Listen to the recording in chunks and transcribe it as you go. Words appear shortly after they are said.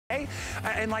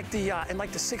in like the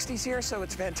 60s here, so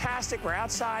it's fantastic. We're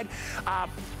outside.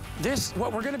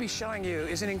 What we're going to be showing you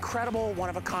is an incredible,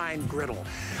 one-of-a-kind griddle.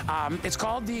 It's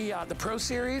called the Pro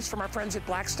Series from our friends at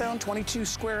Blackstone, 22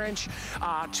 square inch,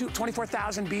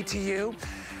 24,000 BTU.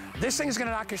 This thing is going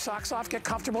to knock your socks off. Get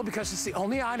comfortable because it's the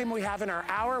only item we have in our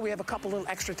hour. We have a couple little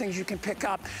extra things you can pick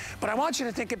up. But I want you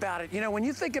to think about it. You know, when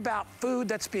you think about food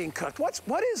that's being cooked,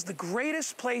 what is the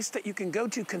greatest place that you can go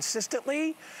to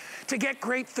consistently to get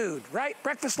great food, right?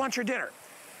 Breakfast, lunch, or dinner.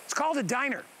 It's called a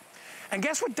diner. And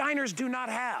guess what diners do not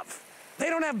have? They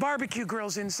don't have barbecue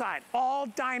grills inside. All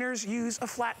diners use a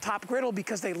flat top griddle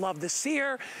because they love the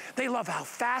sear, they love how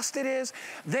fast it is,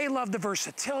 they love the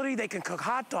versatility. They can cook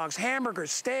hot dogs,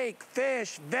 hamburgers, steak,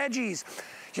 fish, veggies.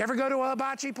 You ever go to a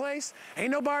hibachi place? Ain't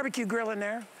no barbecue grill in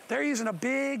there. They're using a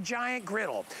big, giant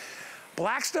griddle.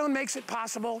 Blackstone makes it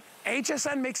possible.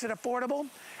 HSN makes it affordable.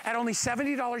 At only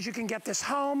 $70, you can get this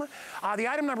home. The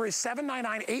item number is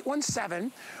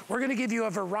 799817. We're gonna give you a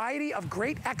variety of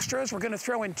great extras. We're gonna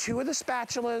throw in 2 of the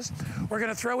spatulas. We're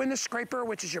gonna throw in the scraper,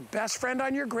 which is your best friend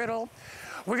on your griddle.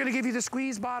 We're gonna give you the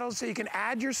squeeze bottles so you can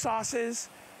add your sauces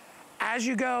as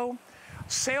you go.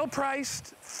 Sale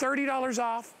priced, $30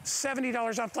 off,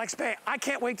 $70 on FlexPay. I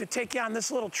can't wait to take you on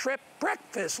this little trip.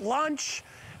 Breakfast, lunch,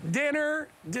 dinner,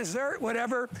 dessert,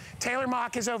 whatever. Taylor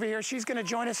Mock is over here. She's gonna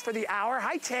join us for the hour.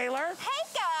 Hi, Taylor.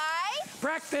 Hey, guys.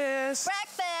 Breakfast.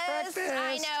 Breakfast.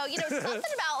 I know. You know,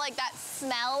 something about like that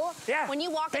smell. Yeah. When you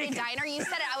walk bacon. in a diner, you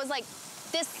said it, I was like,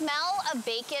 this smell of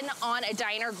bacon on a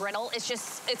diner griddle is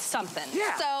just, it's something.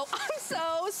 Yeah. So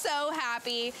I'm so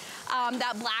happy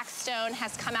that Blackstone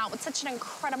has come out with such an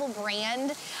incredible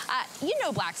brand. You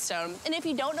know Blackstone, and if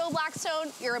you don't know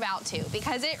Blackstone, you're about to,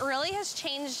 because it really has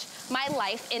changed my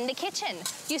life in the kitchen.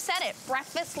 You said it,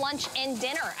 breakfast, lunch, and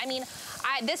dinner. I mean,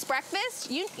 this breakfast,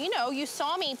 you know, you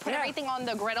saw me put everything on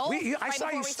the griddle. I saw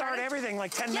you start everything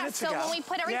like 10 minutes ago. So when we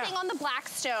put everything on the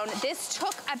Blackstone, this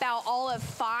took about all of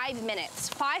 5 minutes.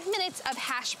 5 minutes of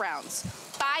hash browns,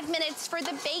 5 minutes for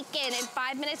the bacon, and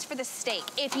 5 minutes for the steak.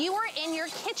 If you are in your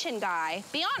kitchen, guy,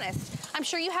 be honest, I'm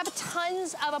sure you have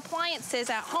tons of appliances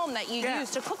at home that you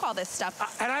use to cook all this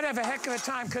stuff. And I'd have a heck of a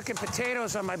time cooking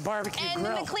potatoes on my barbecue grill.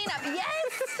 And the cleanup,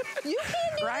 yes! You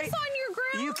can't do this on your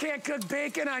grill. You can't cook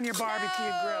bacon on your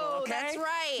barbecue grill, okay? That's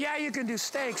right. Yeah, you can do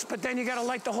steaks, but then you gotta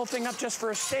light the whole thing up just for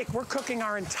a steak. We're cooking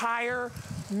our entire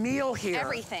meal here.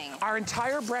 Everything. Our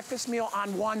entire breakfast meal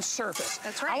on one surface.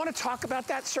 That's right. I want to talk about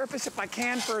that surface if I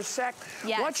can for a sec.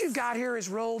 Yes. What you've got here is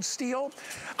rolled steel.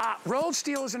 Rolled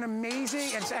steel is an amazing,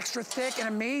 it's extra thick, an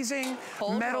amazing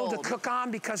metal to cook on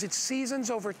because it seasons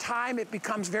over time. It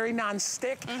becomes very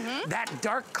non-stick. That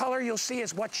dark color you'll see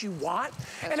is what you want.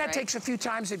 And that takes a few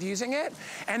times of using it.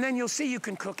 And then you'll see you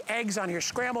can cook eggs on your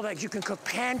scrambled eggs. You can cook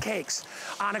pancakes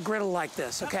on a griddle like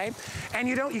this, okay? And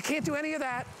you can't do any of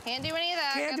that. Can't do any of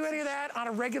that. Can't do any of that on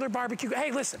a regular barbecue.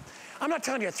 Hey, listen, I'm not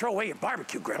telling you to throw away your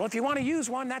barbecue griddle. If you want to use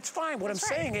one, that's fine. What I'm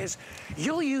saying is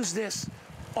you'll use this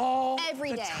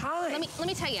every day. Time. Let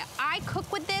me tell you, I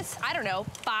cook with this, I don't know,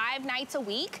 5 nights a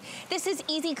week. This is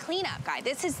easy cleanup, guy.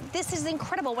 This is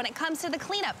incredible when it comes to the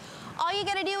cleanup. All you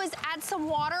gotta do is add some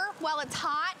water while it's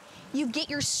hot. You get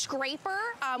your scraper,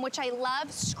 which I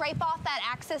love, scrape off that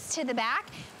access to the back,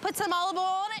 put some olive oil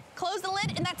on it, close the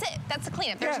lid, and that's it. That's the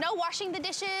cleanup. There's no washing the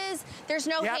dishes. There's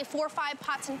no, hey, 4 or 5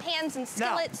 pots and pans and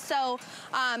skillets. So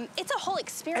it's a whole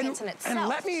experience in itself, and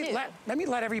let me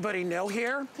let everybody know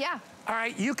here. Yeah. All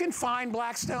right, you can find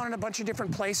Blackstone in a bunch of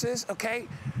different places, okay?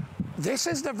 This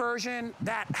is the version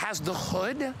that has the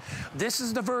hood. This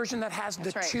is the version that has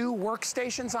the 2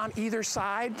 workstations on either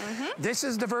side. This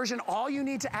is the version, all you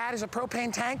need to add is a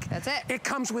propane tank. That's it. It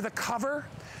comes with a cover.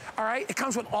 All right, it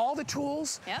comes with all the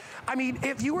tools. Yep. I mean,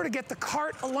 if you were to get the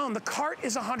cart alone, the cart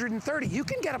is $130. You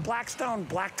can get a Blackstone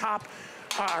blacktop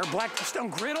or Blackstone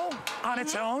griddle on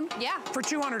its own for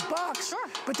 $200. Sure.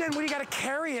 But then when you gotta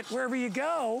carry it wherever you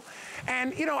go,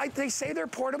 and you know, they say they're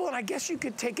portable, and I guess you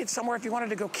could take it somewhere if you wanted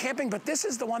to go camping, but this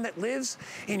is the one that lives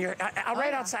in your,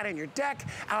 outside on your deck,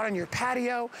 out on your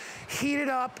patio, heat it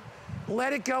up,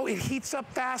 let it go. It heats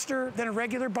up faster than a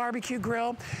regular barbecue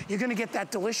grill. You're gonna get that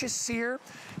delicious sear.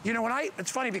 You know,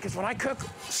 it's funny because when I cook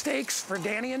steaks for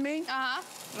Danny and me, I'm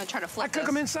gonna try to flip I cook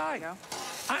them inside.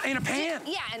 In a pan.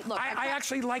 Yeah, and look. I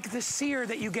actually like the sear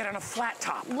that you get on a flat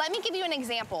top. Let me give you an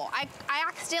example. I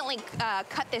accidentally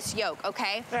cut this yolk,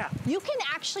 okay? Yeah. You can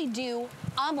actually do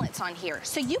omelets on here.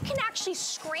 So you can actually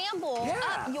scramble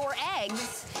up your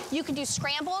eggs You can do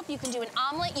scrambled, you can do an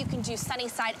omelet, you can do sunny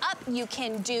side up, you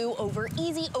can do over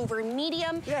easy, over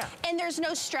medium, and there's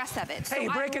no stress of it. Hey, so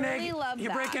you break an egg, you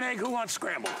break an egg, who wants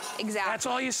scrambled? Exactly. That's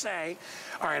all you say.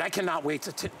 All right, I cannot wait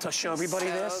to show everybody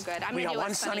this. So good. We got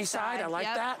one sunny side, I like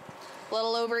that. A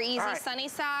little over easy sunny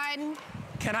side.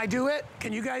 Can I do it?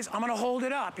 Can you guys? I'm gonna hold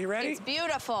it up. You ready? It's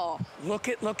beautiful. Look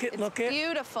it, look it, look it.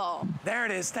 Beautiful. There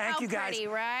it is. Thank you guys. Pretty,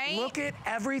 right? Look at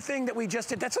everything that we just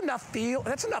did. That's enough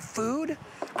that's enough food.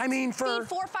 I mean, for feed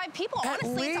 4 or 5 people.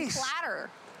 Honestly, it's a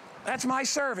platter. That's my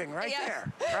serving right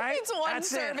there, right? It's one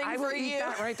serving I will eat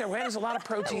that right there. There's a lot of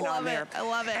protein on there. I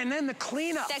love it. And then the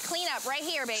cleanup. The cleanup right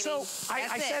here, baby. So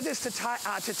I said this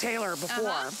to Taylor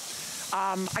before.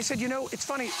 I said, you know, it's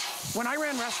funny. When I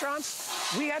ran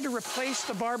restaurants, we had to replace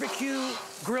the barbecue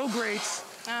grill grates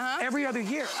every other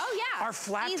year. Oh, yeah. Our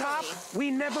flat top,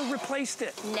 we never replaced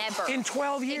it. Never. In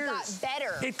 12 years. It got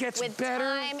better. It gets with better.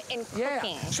 Time and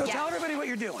cooking. So tell everybody what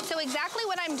you're doing. So exactly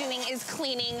what I'm doing is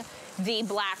cleaning the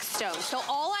Blackstone. So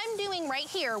all I'm doing right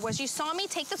here was you saw me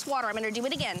take this water. I'm going to do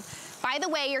it again. By the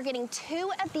way, you're getting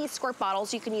 2 of these squirt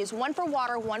bottles. You can use one for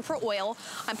water, one for oil.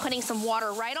 I'm putting some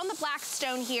water right on the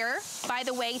Blackstone here. By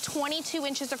the way, 22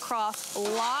 inches across,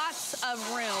 lots of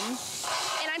room.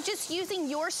 And I'm just using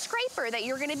your scraper that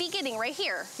you're gonna be getting right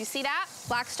here. You see that?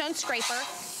 Blackstone scraper.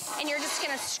 And you're just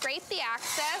gonna scrape the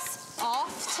excess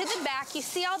off to the back. You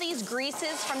see all these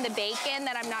greases from the bacon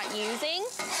that I'm not using?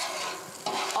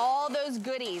 All those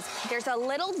goodies. There's a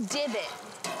little divot.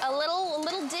 A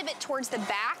little divot towards the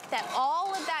back that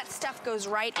all of that stuff goes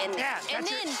right in there. Yeah,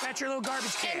 that's your little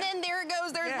garbage can. And then there it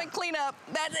goes, there's my cleanup.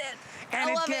 That's it.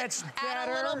 And I love it gets better. Add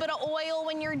a little bit of oil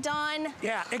when you're done.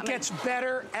 Yeah, it gets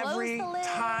better every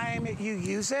time you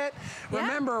use it.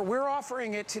 Remember, we're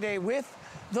offering it today with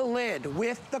the lid,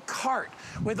 with the cart,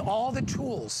 with all the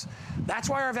tools. That's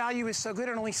why our value is so good,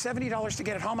 and only $70 to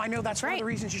get it home. I know that's one of the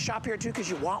reasons you shop here too, because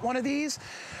you want one of these.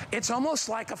 It's almost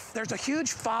like there's a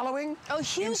huge following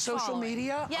in social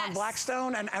media on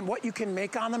Blackstone and what you can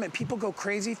make on them, and people go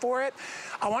crazy for it.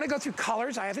 I want to go through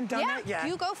colors. I haven't done that yet.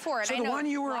 You go for it. So the one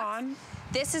you were on.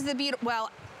 This is the beautiful, well,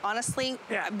 honestly,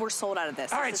 we're sold out of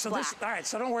this. All right,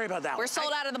 so don't worry about that. We're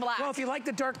sold out of the black. Well, if you like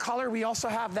the dark color, we also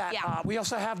have that. We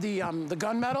also have the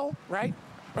gunmetal, right?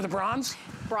 Or the bronze.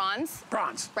 Bronze.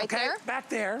 Bronze. Right there. Back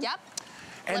there. Yep.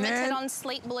 And limited then on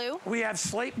slate blue. We have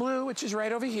slate blue, which is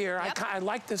right over here. Yep. I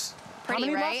like this. Pretty, how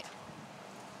many right? left?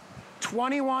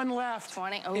 21 left.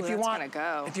 20. Oh, if you that's want, gonna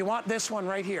go. If you want this one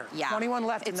right here. Yeah. 21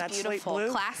 left in that slate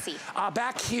blue. Classy.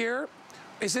 Back here,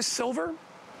 is this silver?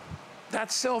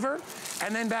 That's silver.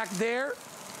 And then back there,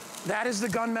 that is the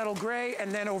gunmetal gray.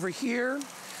 And then over here,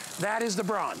 that is the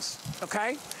bronze,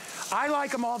 okay? I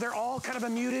like them all. They're all kind of a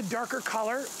muted, darker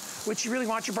color, which you really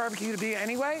want your barbecue to be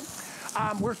anyway.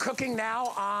 We're cooking now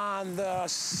on the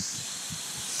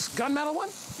gunmetal one?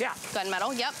 Yeah.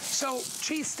 Gunmetal, yep. So,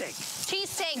 cheesesteak.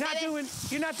 Cheesesteak,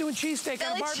 You're not doing cheesesteak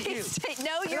on a barbecue.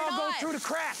 No, you're not. It all goes through the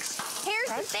cracks. Here's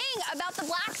the thing about the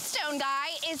Blackstone, guy,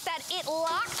 is that it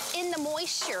locks in the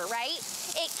moisture, right?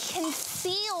 It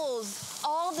conceals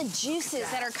all the juices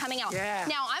that are coming out. Yeah.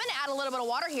 Now, I'm gonna add a little bit of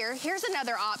water here. Here's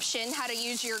another option, how to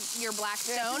use your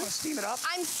Blackstone. Yeah, you wanna steam it up?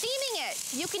 I'm steaming it.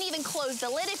 You can even close the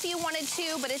lid if you wanted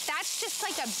to, but that's just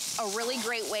like a really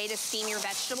great way to steam your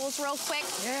vegetables real quick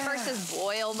versus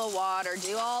boil the water,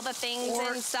 do all the things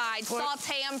inside,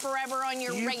 saute them forever on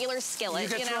your regular skillet, you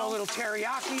could throw a little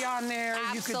teriyaki on there.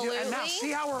 Absolutely. And now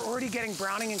see how we're already getting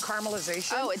browning and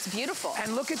caramelization? Oh, it's beautiful.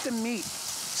 And look at the meat.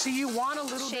 See, you want a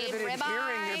little bit of it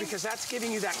adhering there because that's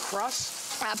giving you that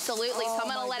crust. Absolutely. So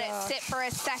I'm going to let it sit for a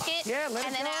second. Yeah, and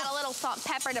then add a little salt and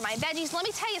pepper to my veggies. Let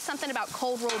me tell you something about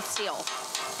cold rolled steel.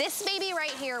 This baby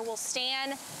right here will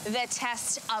stand the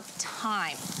test of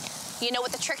time. You know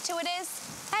what the trick to it is?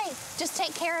 Hey, just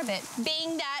take care of it.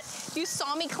 Being that you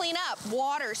saw me clean up,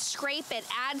 water, scrape it,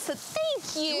 add some,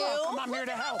 thank you. You're welcome, I'm here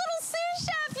to help. Little sous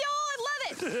chef, y'all, I love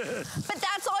it. But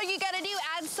that's all you gotta do.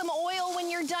 Add some oil when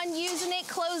you're done using it,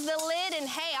 close the lid, and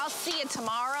hey, I'll see you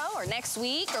tomorrow or next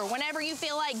week or whenever you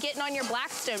feel like getting on your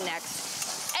Blackstone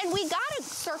next. And we gotta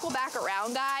circle back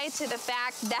around, guy, to the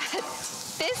fact that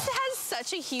this has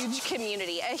such a huge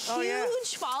community, a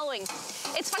huge following.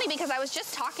 It's funny because I was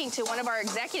just talking to one of our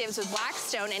executives with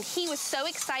Blackstone, and he was so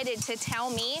excited to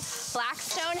tell me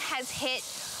Blackstone has hit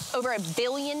over 1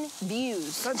 billion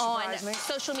views on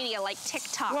social media like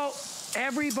TikTok. Well,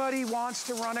 everybody wants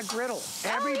to run a griddle.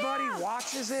 Everybody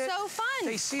watches it. So fun.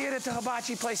 They see it at the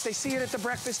hibachi place. They see it at the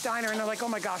breakfast diner, and they're like, oh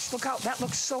my gosh, look how that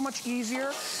looks so much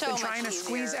easier than trying to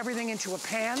squeeze everything into a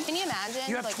pan. Can you imagine?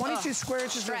 You have 22 square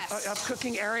inches of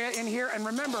cooking area in here. And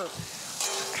remember,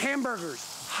 hamburgers,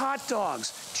 hot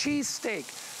dogs, cheesesteak,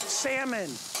 salmon,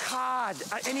 cod,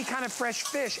 any kind of fresh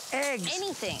fish, eggs.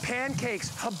 Anything.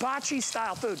 Pancakes, hibachi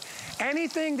style food.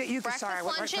 Anything that you can,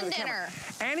 Breakfast, lunch, and dinner.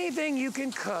 Anything you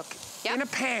can cook in a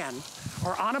pan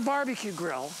or on a barbecue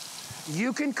grill,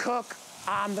 you can cook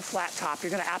on the flat top.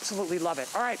 You're gonna absolutely love it.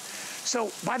 All right,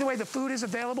 so by the way, the food is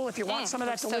available. If you want some of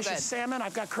that delicious salmon,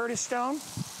 I've got Curtis Stone,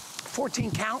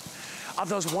 14 count of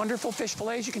those wonderful fish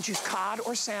fillets. You can choose cod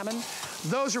or salmon.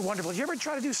 Those are wonderful. Did you ever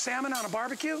try to do salmon on a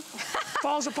barbecue?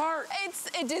 Falls apart. It's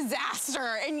a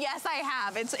disaster, and yes, I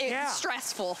have. It's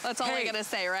stressful. That's all I gotta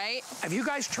say, right? Have you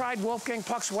guys tried Wolfgang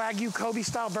Puck's Wagyu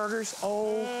Kobe-style burgers?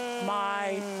 Oh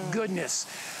my goodness.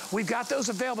 We've got those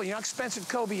available. You know how expensive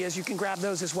Kobe is, you can grab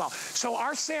those as well. So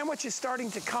our sandwich is starting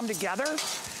to come together.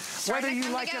 Whether you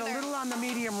like it a little on the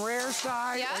medium rare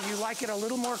side or you like it a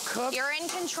little more cooked. You're in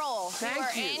control.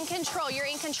 Thank you. You are in control. You're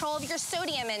in control of your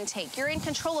sodium intake. You're in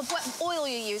control of what oil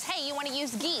you use. Hey, you want to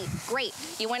use ghee? Great.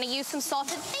 You want to use some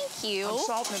salted? Thank you.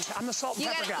 I'm the salt and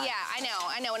pepper guy. Yeah, I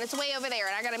know. And it's way over there,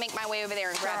 and I got to make my way over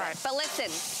there and grab it. But listen,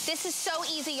 this is so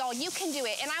easy, y'all. You can do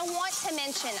it. And I want to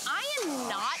mention, I am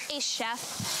not a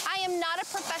chef. I am not a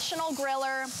professional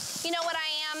griller. You know what I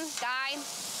am, Guy?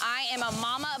 I am a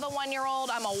mama of a 1-year-old.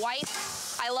 I'm a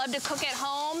wife. I love to cook at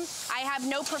home. I have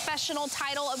no professional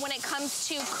title when it comes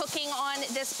to cooking on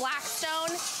this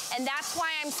Blackstone. And that's why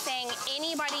I'm saying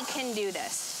anybody can do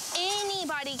this.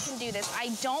 Anybody can do this. I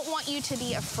don't want you to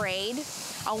be afraid.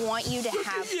 I want you to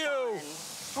have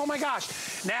fun. Oh my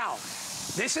gosh. Now,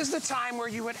 this is the time where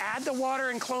you would add the water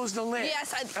and close the lid.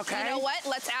 Yes, okay. You know what?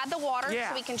 Let's add the water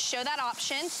so we can show that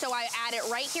option. So I add it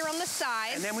right here on the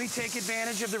side. And then we take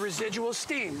advantage of the residual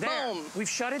steam. There, boom. We've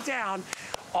shut it down.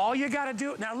 All you gotta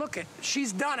do, now look it,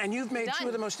 she's done, and you've made two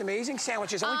of the most amazing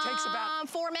sandwiches. Only takes about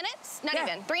 4 minutes? Not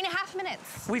even, 3.5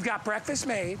 minutes. We've got breakfast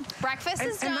made. Breakfast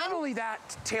is done. And not only that,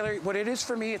 Taylor, what it is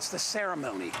for me, it's the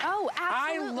ceremony. Oh,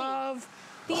 absolutely. I love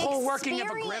the whole working of a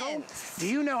griddle. Do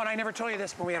you know, and I never told you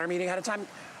this when we had our meeting ahead of time,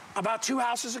 about 2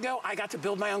 houses ago, I got to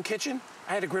build my own kitchen.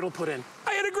 I had a griddle put in.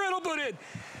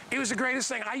 It was the greatest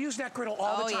thing. I used that griddle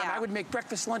all the time. I would make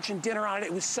breakfast, lunch, and dinner on it.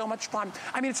 It was so much fun.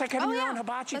 I mean, it's like having your own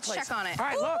hibachi place. Let's check on it. All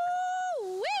right, look.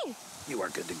 Woo-wee. You are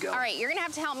good to go. All right, you're gonna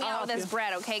have to help me out with this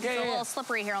bread, okay? Because it's a little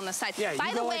slippery here on the side. Yeah,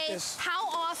 by the way, how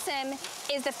awesome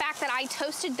is the fact that I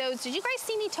toasted those? Did you guys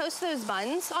see me toast those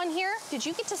buns on here? Did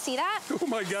you get to see that? Oh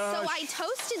my gosh. So I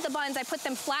toasted the buns. I put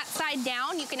them flat side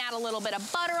down. You can add a little bit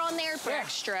of butter on there for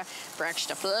extra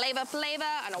flavor.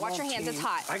 I know, watch your hands. It's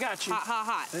hot. I got you.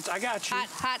 Hot. I got you.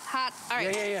 Hot. All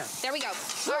right. Yeah. There we go.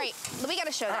 All right, we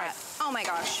gotta show that. Oh my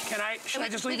gosh. Should I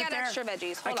just leave it there? We got extra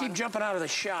veggies. Hold on. I keep jumping out of the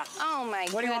shot. Oh my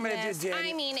goodness. What do you want me to do, Danny?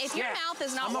 I mean, if your mouth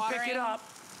is not watering. I'm gonna pick it up.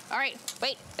 All right,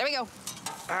 wait, there we go.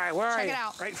 All right, where are you? Check it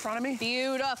out. Right in front of me?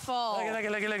 Beautiful.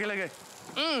 Look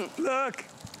it. Look.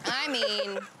 I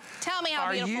mean, tell me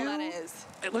how beautiful that is.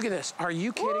 Look at this. Are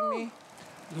you kidding me?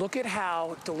 Look at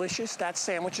how delicious that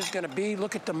sandwich is gonna be.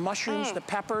 Look at the mushrooms, the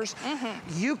peppers.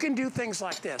 You can do things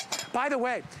like this. By the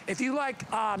way, if you like,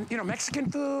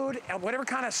 Mexican food, whatever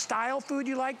kind of style food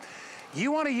you like,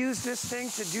 you wanna use this thing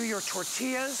to do your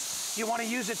tortillas. You wanna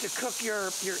use it to cook your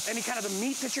any kind of the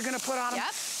meat that you're gonna put on them.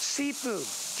 Seafood.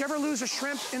 Did you ever lose a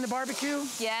shrimp in the barbecue?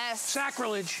 Yes.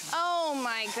 Sacrilege. Oh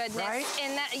my goodness. Right?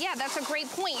 And that's a great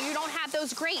point. You don't have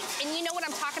those grates. And you know what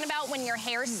I'm talking about when your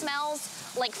hair smells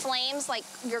like flames, like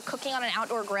you're cooking on an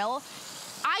outdoor grill?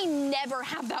 I never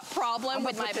have that problem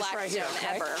with my Blackstone,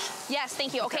 ever. Yes,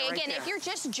 thank you. Okay, again, if you're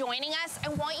just joining us, I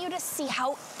want you to see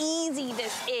how easy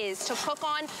this is to cook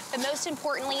on, but most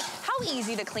importantly, how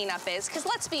easy the cleanup is. Because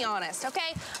let's be honest,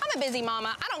 okay? I'm a busy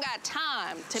mama. I don't got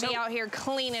time to be out here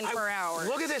cleaning for hours.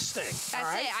 Look at this thing.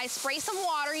 That's it. I spray some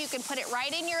water. You can put it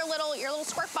right in your little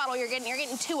squirt bottle. You're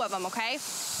getting 2 of them, okay?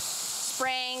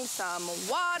 Spraying some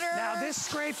water. Now this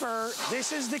scraper,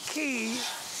 this is the key.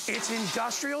 It's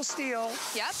industrial steel.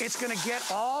 Yep. It's gonna get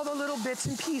all the little bits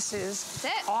and pieces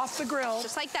off the grill.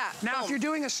 Just like that. Now, if you're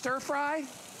doing a stir fry,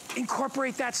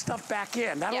 incorporate that stuff back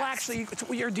in. That'll actually,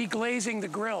 you're deglazing the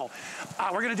grill.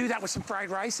 We're gonna do that with some fried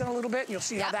rice in a little bit, and you'll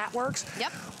see how that works.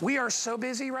 We are so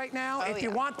busy right now. If you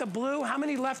want the blue, how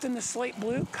many left in the slate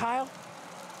blue, Kyle?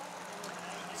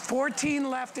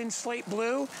 14 left in slate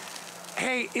blue.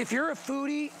 Hey, if you're a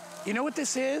foodie, you know what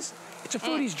this is? It's a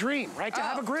foodie's dream, right? To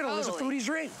have a griddle is a foodie's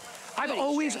dream.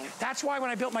 That's why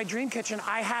when I built my dream kitchen,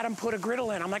 I had them put a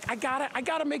griddle in. I'm like, I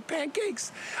gotta make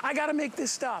pancakes. I gotta make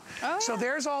this stuff. So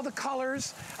there's all the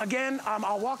colors. Again,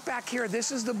 I'll walk back here.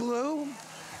 This is the blue,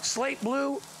 slate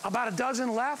blue, about a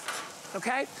dozen left,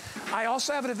 okay? I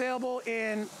also have it available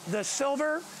in the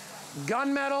silver,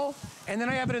 gunmetal, and then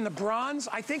I have it in the bronze.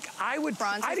 I think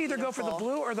I'd either go for the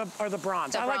blue or the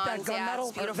bronze. I like that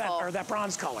gunmetal or that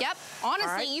bronze color. Yep,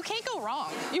 honestly, you can't go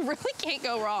wrong. You really can't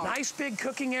go wrong. Nice big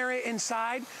cooking area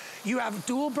inside. You have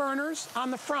dual burners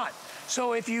on the front.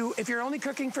 So if you're only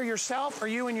cooking for yourself or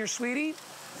you and your sweetie,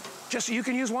 you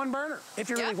can use one burner if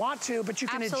you really want to, but you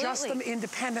can adjust them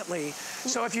independently.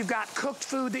 So if you've got cooked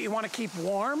food that you want to keep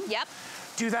warm,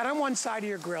 do that on one side of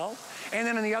your grill, and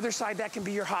then on the other side, that can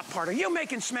be your hot part. Are you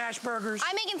making smash burgers?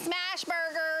 I'm making smash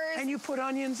burgers. And you put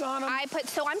onions on them?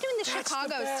 So I'm doing the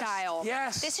Chicago style.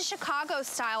 Yes. This is Chicago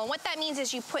style, and what that means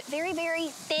is you put very, very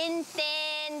thin,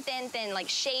 like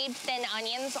shaved thin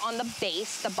onions on the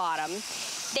base, the bottom.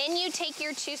 Then you take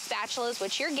your 2 spatulas,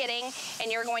 which you're getting,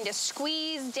 and you're going to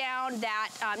squeeze down that,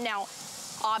 now,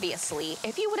 obviously,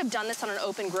 if you would have done this on an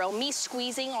open grill, me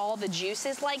squeezing all the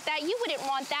juices like that, you wouldn't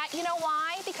want that. You know why?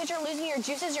 Because you're losing your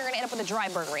juices, you're gonna end up with a dry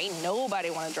burger. Ain't nobody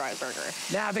want a dry burger.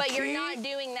 Now, but you're not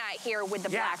doing that here with the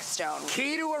Blackstone.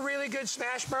 Key to a really good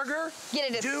smash burger, get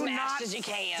it as smashed as you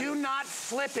can. Do not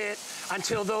flip it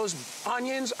until those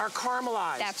onions are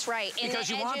caramelized. That's right. And because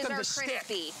the you want them edges to are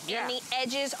crispy. stick. And the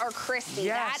edges are crispy.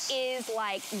 Yes. That is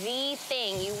like the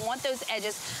thing. You want those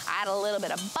edges. Add a little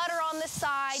bit of butter on the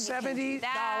side. $70.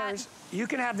 You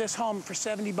can have this home for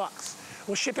 70 bucks.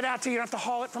 We'll ship it out to you. You don't have to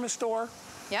haul it from a store.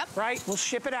 Yep. Right? We'll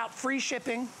ship it out, free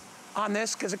shipping on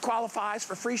this because it qualifies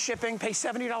for free shipping. Pay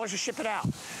 $70 to ship it out.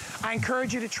 I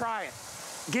encourage you to try it.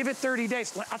 Give it 30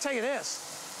 days. I'll tell you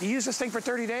this. You use this thing for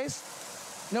 30 days,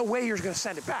 no way you're going to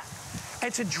send it back.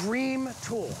 It's a dream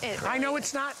tool. I know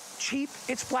it's not cheap.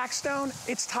 It's Blackstone.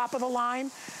 It's top of the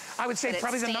line. I would say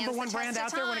probably the #1 brand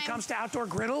out there when it comes to outdoor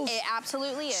griddles. It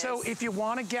absolutely is. So if you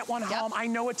want to get one home, I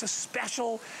know it's a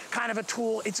special kind of a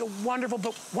tool. It's a wonderful,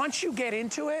 but once you get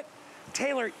into it,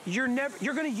 Taylor, you're going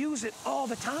to use it all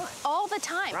the time. All the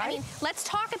time. Right? I mean, let's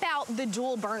talk about the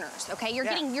dual burners, okay? You're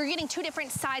getting 2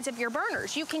 different sides of your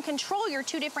burners. You can control your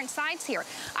 2 different sides here.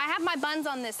 I have my buns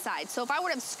on this side, so if I were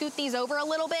to scoot these over a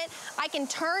little bit, I can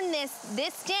turn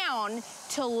this down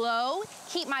to low,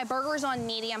 keep my burgers on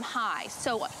medium high.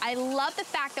 So I love the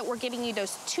fact that we're giving you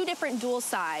those 2 different dual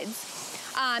sides.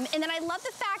 And then I love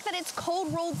the fact that it's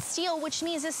cold rolled steel, which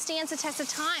means this stands the test of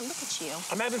time. Look at you.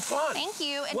 I'm having fun. Thank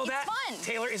you. And it's fun.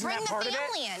 Taylor, isn't that part of it?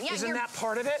 Yeah, isn't that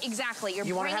part of it? Exactly.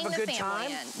 You want to have a good time?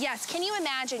 Yes. Can you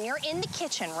imagine? You're in the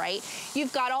kitchen, right?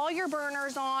 You've got all your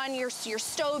burners on, your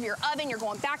stove, your oven. You're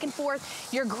going back and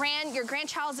forth. Your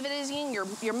grandchild's visiting.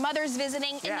 Your mother's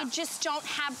visiting, and you just don't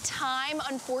have time,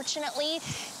 unfortunately,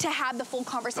 to have the full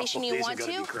conversation you want to.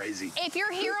 Be crazy. If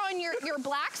you're here on your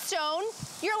Blackstone,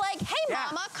 you're like, hey,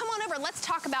 Mama, come on over. Let's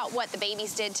talk about what the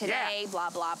babies did today,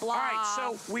 blah, blah, blah. All right,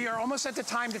 so we are almost at the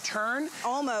time to turn.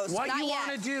 Almost. What you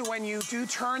want to do when you do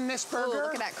turn this burger,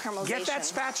 look at that caramelization. Get that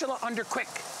spatula under quick.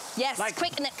 Yes,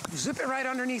 quick. And zip it right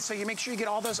underneath so you make sure you get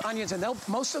all those onions. And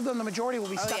most of them, the majority, will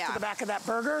be stuck to the back of that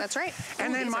burger. That's right.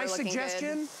 And then my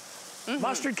suggestion,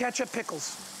 mustard, ketchup,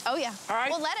 pickles. Oh, yeah. All right.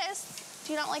 Well, lettuce.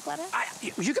 Do you not like lettuce?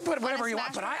 You can put whatever you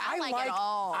want, but I like it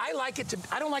all. I like it to.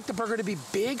 I don't like the burger to be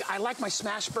big. I like my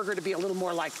smash burger to be a little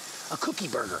more like a cookie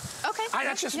burger. Okay.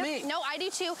 That's just me. No, I do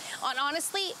too.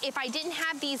 Honestly, if I didn't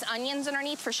have these onions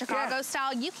underneath for Chicago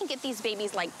style, you can get these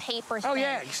babies like paper thin. Oh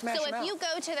yeah, you smash them out. So if you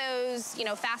go to those,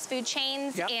 fast food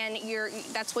chains, and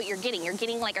that's what you're getting. You're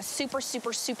getting like a super,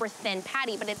 super, super thin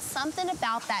patty, but it's something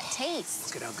about that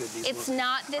taste. Look at how good these It's look.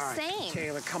 not the All right, same.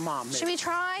 Taylor, come on, man. Should we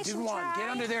try? Do one. Get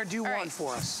under there. Do one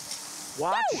for us.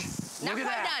 Watch. Woo! Not quite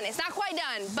done. It's not quite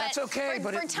done. But that's okay.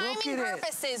 For timing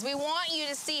purposes, we want you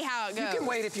to see how it goes. You can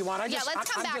wait if you want. Let's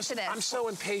come back to this. I'm so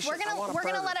impatient. We're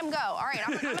gonna let him go. All right.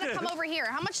 I'm gonna come over here.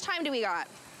 How much time do we got?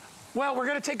 Well, we're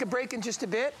gonna take a break in just a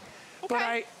bit,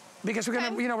 because we're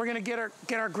gonna we're gonna get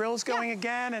our grills going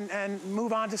again and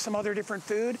move on to some other different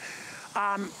food.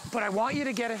 But I want you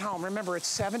to get it home. Remember, it's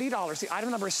 $70. The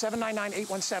item number is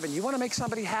 799817. You want to make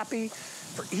somebody happy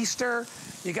for Easter.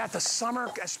 You got the summer,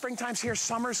 springtime's here,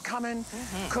 summer's coming.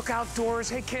 Cook outdoors.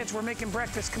 Hey kids, we're making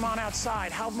breakfast. Come on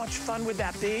outside. How much fun would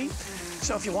that be?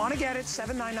 So if you want to get it,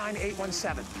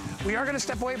 799817. We are going to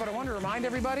step away, but I want to remind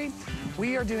everybody,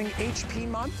 we are doing HP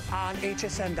month on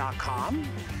hsn.com.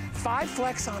 5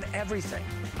 flex on everything,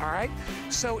 all right?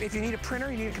 So if you need a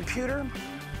printer, you need a computer,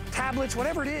 tablets,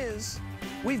 whatever it is,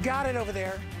 we've got it over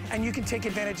there, and you can take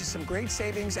advantage of some great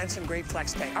savings and some great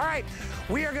flex pay. All right,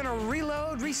 we are gonna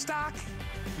reload, restock,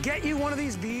 get you one of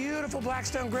these beautiful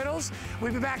Blackstone griddles.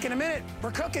 We'll be back in a minute.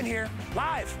 We're cooking here,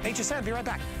 live, HSN, be right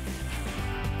back.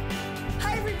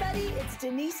 Hi everybody, it's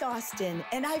Denise Austin,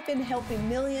 and I've been helping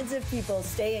millions of people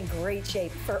stay in great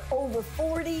shape for over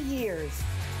 40 years.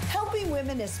 Helping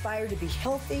women aspire to be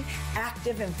healthy,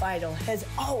 active, and vital has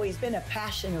always been a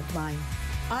passion of mine.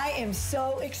 I am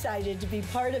so excited to be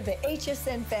part of the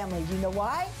HSN family. You know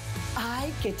why?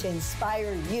 I get to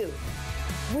inspire you.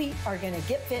 We are going to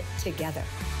get fit together.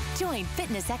 Join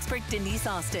fitness expert Denise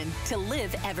Austin to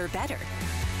live ever better.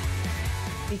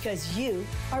 Because you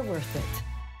are worth it.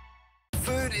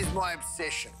 Food is my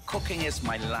obsession. Cooking is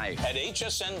my life. At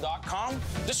hsn.com,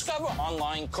 discover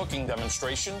online cooking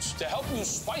demonstrations to help you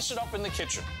spice it up in the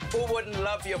kitchen. Who wouldn't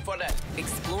love you for that?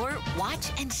 Explore,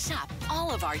 watch, and shop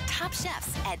all of our top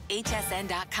chefs at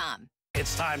hsn.com.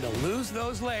 It's time to lose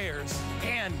those layers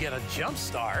and get a jump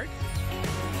start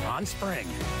on spring.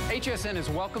 HSN is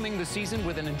welcoming the season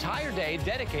with an entire day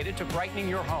dedicated to brightening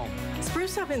your home.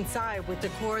 Spruce up inside with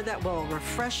decor that will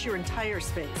refresh your entire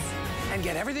space. And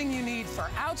get everything you need for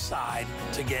outside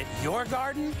to get your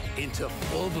garden into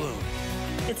full bloom.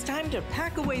 It's time to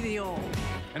pack away the old.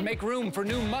 And make room for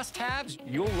new must-haves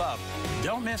you'll love.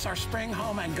 Don't miss our spring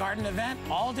home and garden event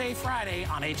all day Friday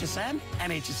on HSN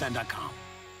and hsn.com.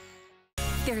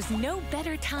 There's no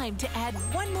better time to add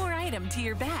one more item to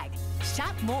your bag.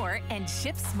 Shop more and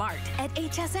ship smart at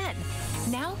HSN.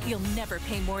 Now you'll never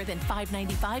pay more than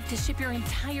 $5.95 to ship your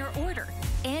entire order.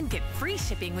 And get free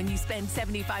shipping when you spend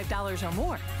 $75 or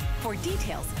more. For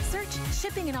details, search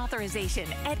shipping and authorization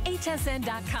at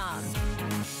hsn.com.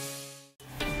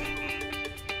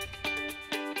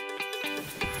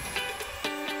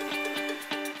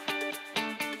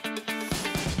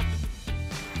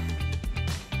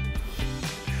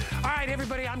 All right,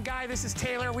 everybody, I'm Guy, this is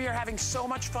Taylor. We are having so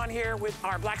much fun here with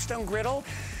our Blackstone griddle.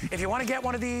 If you want to get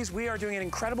one of these, we are doing an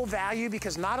incredible value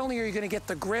because not only are you going to get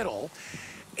the griddle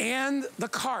and the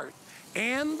cart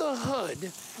and the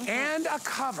hood and a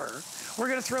cover, we're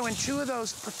going to throw in 2 of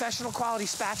those professional quality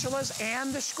spatulas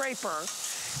and the scraper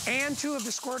and 2 of the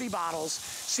squirty bottles.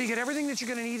 So you get everything that you're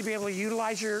going to need to be able to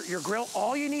utilize your grill.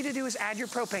 All you need to do is add your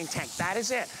propane tank. That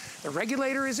is it. The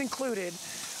regulator is included.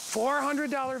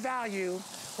 $400 value.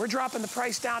 We're dropping the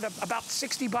price down to about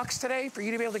 60 bucks today for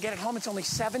you to be able to get it home. It's only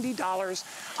 $70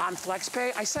 on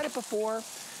FlexPay. I said it before,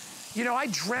 you know, I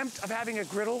dreamt of having a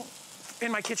griddle in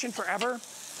my kitchen forever,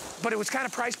 but it was kind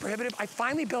of price prohibitive. I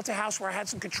finally built a house where I had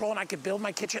some control and I could build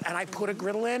my kitchen and I put a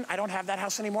griddle in. I don't have that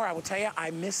house anymore. I will tell you, I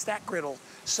miss that griddle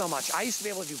so much. I used to be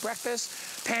able to do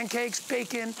breakfast, pancakes,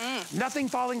 bacon, nothing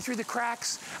falling through the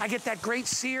cracks. I get that great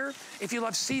sear. If you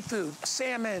love seafood,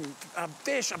 salmon,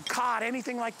 fish, cod,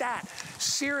 anything like that,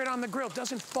 sear it on the grill. It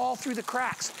doesn't fall through the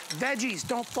cracks. Veggies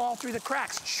don't fall through the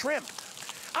cracks. Shrimp.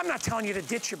 I'm not telling you to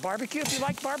ditch your barbecue. If you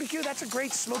like barbecue, that's a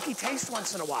great smoky taste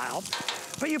once in a while.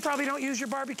 But you probably don't use your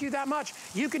barbecue that much.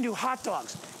 You can do hot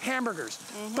dogs, hamburgers,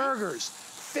 burgers,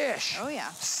 fish,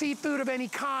 seafood of any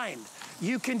kind.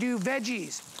 You can do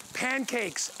veggies,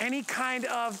 pancakes, any kind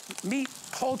of meat,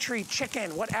 poultry,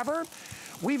 chicken, whatever.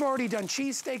 We've already done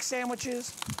cheesesteak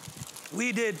sandwiches.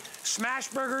 We did smash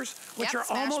burgers, which are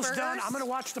almost done. I'm gonna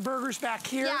watch the burgers back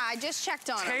here. Yeah, I just checked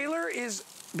on them. Taylor is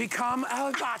become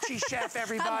a hibachi chef,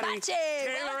 everybody. Hibachi.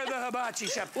 Taylor the hibachi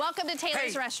chef. Welcome to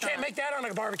Taylor's restaurant. Can't make that on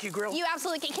a barbecue grill. You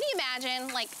absolutely can. Can you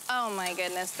imagine, like, oh my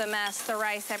goodness, the mess, the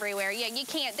rice everywhere. Yeah, you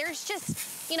can't. There's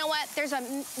just, you know what? There's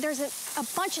a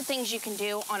bunch of things you can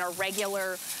do on a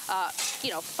regular, you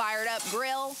know, fired up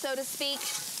grill, so to speak.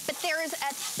 But there is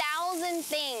 1,000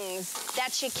 things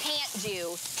that you can't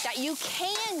do that you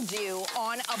can do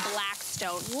on a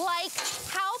Blackstone. Like,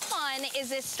 how fun is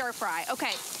this stir fry?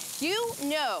 Okay, you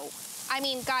know, I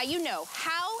mean, Guy, you know,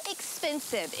 how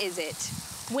expensive is it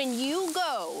when you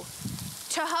go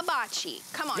to hibachi?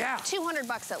 Come on, 200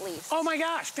 bucks at least. Oh my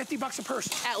gosh, 50 bucks a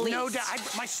person. At least. No doubt.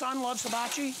 My son loves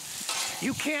hibachi.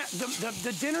 You can't,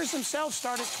 the dinners themselves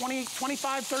start at $20, $25,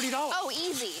 $30. Oh,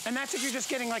 easy. And that's if you're just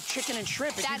getting like chicken and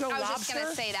shrimp. If you go lobster, I was just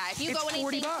gonna say that. If you go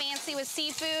anything fancy with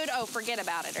seafood, oh, forget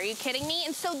about it. Are you kidding me?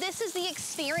 And so this is the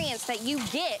experience that you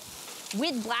get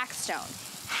with Blackstone.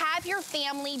 Have your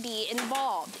family be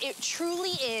involved. It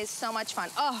truly is so much fun.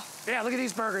 Oh. Yeah, look at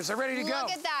these burgers. They're ready to go. Look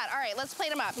at that. All right, let's plate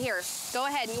them up. Here, go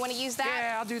ahead. You want to use that?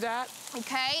 Yeah, I'll do that.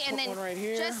 Okay, and then one right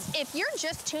here. Just if you're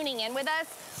just tuning in with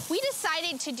us, we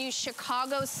decided to do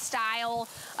Chicago-style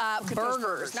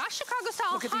burgers. Not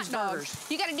Chicago-style hot dogs.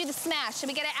 You got to do the smash. So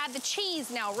we got to add the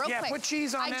cheese now real quick. Yeah, put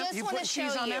cheese on them. I just want to show you.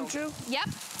 Put cheese on them too? Yep.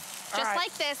 Just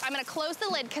like this. I'm gonna close the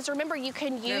lid, because remember, you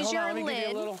can use your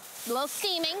lid. A little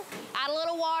steaming. Add a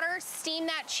little water, steam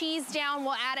that cheese down.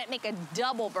 We'll add it, make a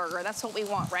double burger. That's what we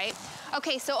want, right?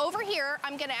 Okay, so over here,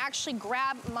 I'm gonna actually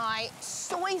grab my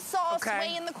soy sauce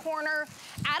way in the corner.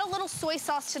 Add a little soy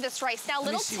sauce to this rice. Now,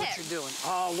 little tip. Let me see what you're doing.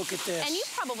 Oh, look at this. And you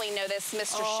probably know this,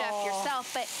 Mr. Chef,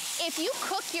 yourself, but if you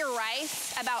cook your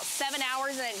rice about 7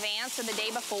 hours in advance or the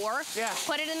day before,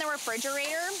 put it in the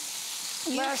refrigerator,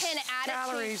 you can add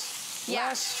calories,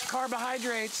 less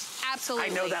carbohydrates. Absolutely.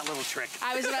 I know that little trick.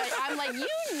 I'm like,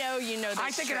 you know this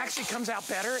I think it actually comes out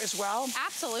better as well.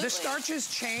 Absolutely. The starches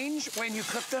change when you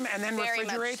cook them and then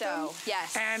refrigerate them.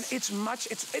 Yes. And it's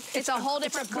a whole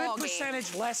different It's a good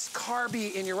percentage less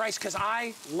carby in your rice, because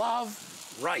I love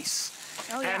rice.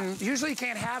 Oh, yeah. And usually you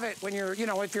can't have it when you're,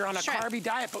 if you're on a carby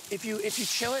diet, but if you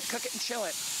chill it, cook it and chill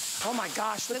it. Oh my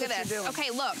gosh, look at what this. you're doing.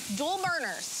 Okay, look, dual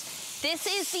burners. This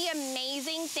is the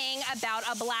amazing thing about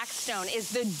a Blackstone, is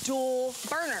the dual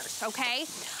burners, okay?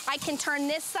 I can turn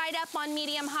this side up on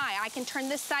medium high. I can turn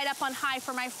this side up on high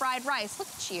for my fried rice. Look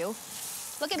at you.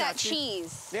 Look at that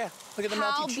cheese. Yeah, look at the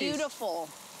melty cheese. How beautiful.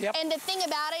 Yep. And the thing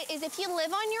about it is, if you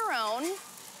live on your own,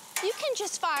 you can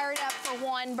just fire it up for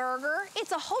one burger.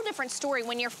 It's a whole different story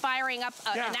when you're firing up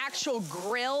an actual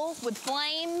grill with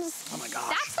flames. Oh my gosh.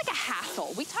 That's like a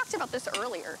hassle. We talked about this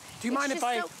earlier. Do you mind if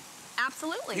I...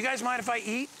 Absolutely. You guys mind if I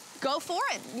eat? Go for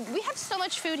it. We have so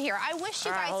much food here. I wish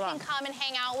you guys can come and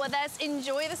hang out with us.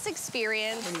 Enjoy this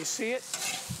experience. When you see it,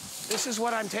 this is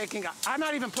what I'm taking. I'm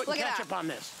not even putting ketchup on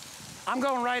this. I'm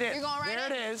going right in. You're going right in?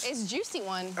 There it is. It's a juicy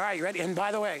one. All right, you ready? And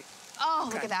by the way.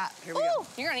 Oh, look at that. Here we go.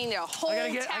 You're going to need a whole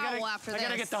towel after this. I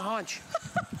got to get the hunch.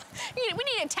 We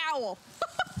need a towel.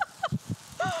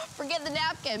 Forget the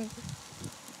napkin.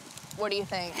 What do you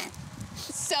think?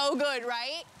 So good,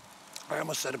 right? I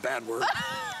almost said a bad word.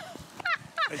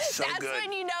 It's so good. That's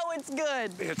when you know it's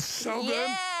good. It's so good.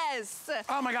 Yes.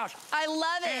 Oh my gosh. I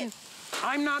love it. And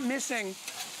I'm not missing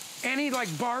any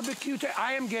barbecue.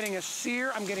 I am getting a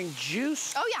sear. I'm getting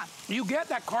juice. Oh yeah. You get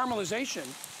that caramelization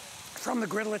from the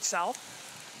griddle itself.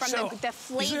 From the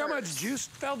flavors. You see how much juice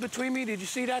fell between me? Did you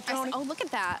see that, Tony? Oh, look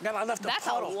at that. I left That's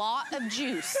a lot of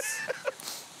juice.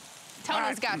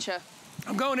 Tony's gotcha.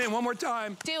 I'm going in one more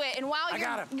time. Do it. And while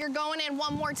you're going in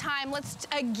one more time, let's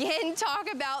again talk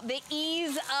about the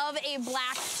ease of a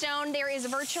Blackstone. There is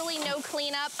virtually no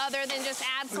cleanup other than just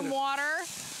add some water.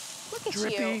 Look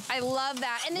at you. I love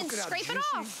that. And then scrape it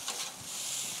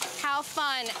off. How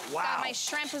fun. Wow. God, my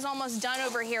shrimp is almost done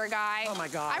over here, guy. Oh my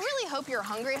gosh. I really hope you're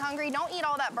hungry. Don't eat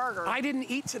all that burger. I didn't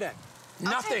eat today.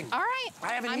 Nothing. All right. I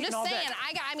haven't eaten all day. I'm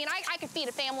just saying, I could feed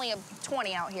a family of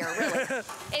 20 out here, really.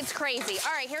 It's crazy.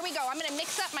 All right, here we go. I'm gonna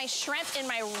mix up my shrimp and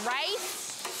my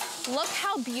rice. Look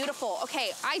how beautiful.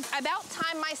 Okay, I about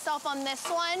timed myself on this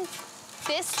one.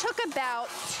 This took about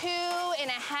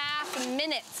 2.5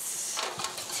 minutes.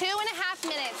 2.5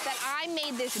 minutes that I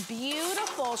made this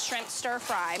beautiful shrimp stir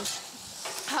fry.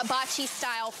 Hibachi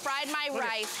style, fried my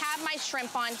rice, have my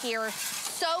shrimp on here.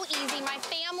 So easy. My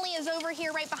family is over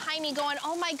here right behind me going,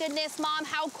 oh my goodness, Mom,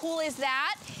 how cool is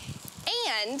that?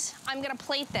 And I'm gonna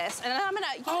plate this, and then I'm gonna...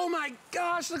 Oh my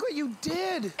gosh, look what you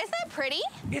did. Isn't that pretty?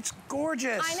 It's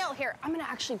gorgeous. I know. Here, I'm gonna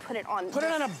actually put it on. Put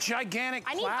it on a gigantic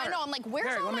platter. I know, I'm like,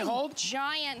 where's all my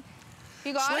giant...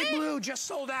 You got it? Slate Blue just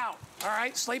sold out. All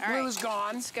right, Slate Blue is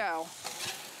gone. Let's go.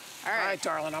 All right,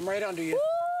 darling, I'm right under you. Woo!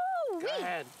 Go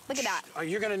ahead. Look at that. Oh,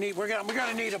 we're gonna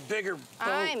need a bigger boat.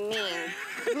 I mean,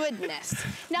 goodness.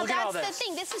 Now that's the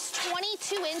thing. This is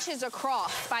 22 inches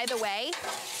across, by the way.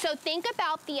 So think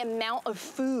about the amount of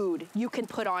food you can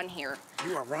put on here.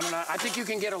 You are running out. I think you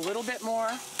can get a little bit more.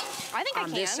 I think I can.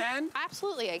 On this end.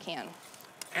 Absolutely, I can.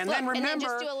 And then remember, and then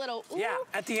just do a little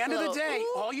at the end of the day,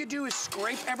 all you do is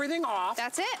scrape everything off.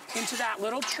 That's it. Into that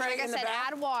little tray in the back. Like I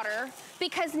said, add water.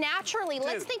 Because naturally,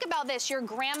 let's think about this. Your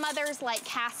grandmother's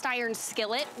cast iron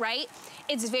skillet, right?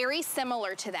 It's very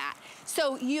similar to that.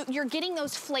 So you're getting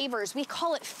those flavors. We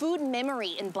call it food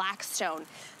memory in Blackstone.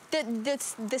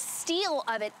 The steel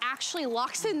of it actually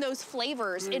locks in those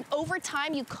flavors. And over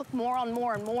time, you cook more and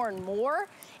more and more and more,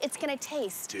 it's gonna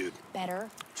taste better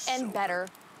and better.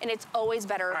 And it's always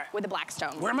better with the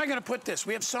Blackstone. Where am I gonna put this?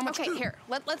 We have so much food. Okay, here.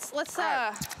 Let's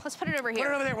put it over here.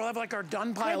 Put it over there. We'll have our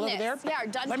done pile over there. Yeah, our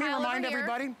done pile. Let me remind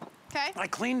everybody. Okay. I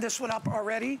cleaned this one up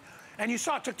already, and you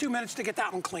saw it took 2 minutes to get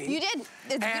that one clean. You did.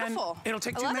 It's beautiful. It'll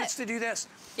take 2 minutes to do this.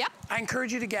 Yep. I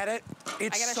encourage you to get it.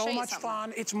 It's so much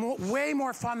fun. It's way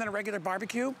more fun than a regular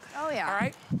barbecue. Oh yeah. All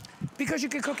right. Because you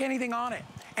can cook anything on it.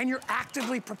 And you're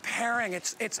actively preparing.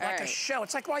 It's like a show.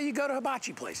 It's like why you go to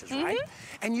hibachi places, right?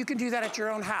 And you can do that at your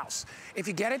own house. If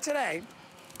you get it today,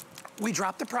 We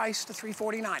dropped the price to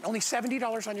 $349, only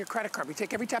 $70 on your credit card. We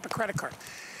take every type of credit card.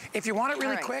 If you want it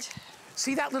really quick,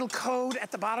 see that little code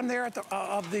at the bottom there at the,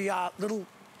 of the little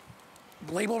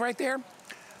label right there?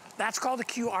 That's called a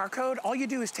QR code. All you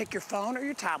do is take your phone or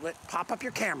your tablet, pop up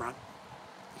your camera,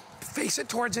 face it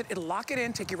towards it, it'll lock it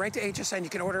in, take you right to HSN, you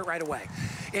can order it right away.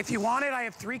 If you want it, I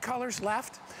have 3 colors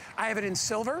left. I have it in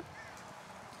silver,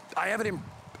 I have it in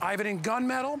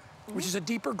gunmetal, which is a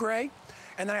deeper gray,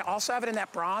 and then I also have it in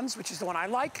that bronze, which is the one I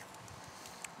like.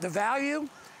 The value,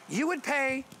 you would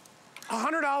pay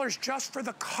 $100 just for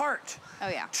the cart. Oh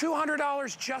yeah.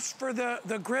 $200 just for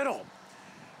the griddle.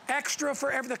 Extra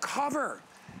for the cover.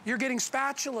 You're getting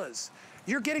spatulas.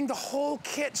 You're getting the whole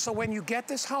kit, so when you get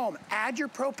this home, add your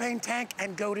propane tank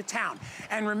and go to town.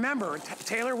 And remember,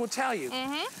 Taylor will tell you,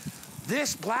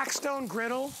 this Blackstone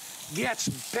griddle gets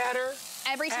better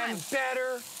every time. And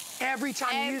better every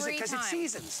time you use it, because it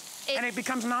seasons. And it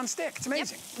becomes non-stick. It's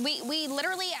amazing. Yep. We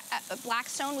literally, at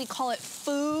Blackstone, we call it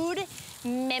food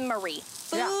memory.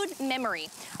 Food memory.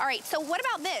 All right, so what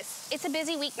about this? It's a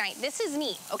busy weeknight. This is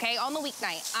me, okay, on the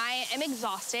weeknight. I am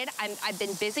exhausted. I've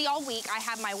been busy all week. I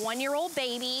have my 1-year-old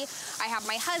baby. I have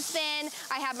my husband.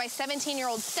 I have my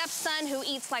 17-year-old stepson who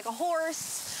eats like a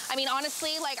horse. I mean,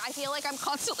 honestly, like, I feel like I'm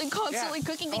constantly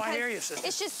cooking because I hear you, sister.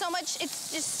 It's just so much,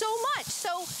 it's just so much.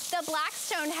 So the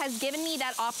Blackstone has given me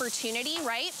that opportunity,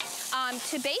 right,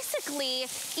 to basically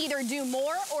either do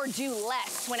more or do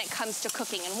less when it comes to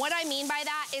cooking. And what I mean by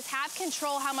that is have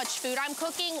control how much food I'm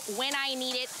cooking when I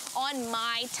need it on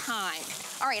my time.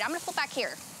 All right, I'm gonna flip back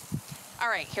here. All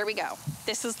right, here we go.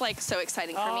 This is like so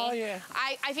exciting for me. Oh, yeah.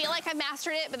 I feel like I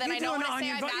mastered it, but then I don't want to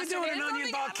say I mastered it. You're doing an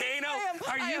onion volcano?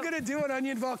 Are you going to do an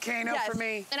onion volcano for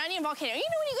me? An onion volcano. You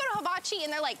know when you go to Hibachi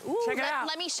and they're like, ooh,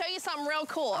 let me show you something real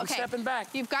cool. I'm stepping back.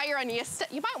 You've got your onion.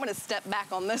 You might want to step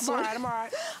back on this one. I'm all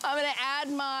right. I'm going to add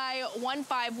my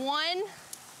 151.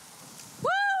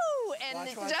 And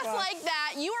just like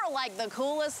that, you are like the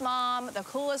coolest mom, the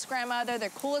coolest grandmother, the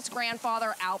coolest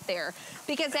grandfather out there.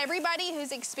 Because everybody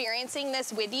who's experiencing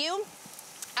this with you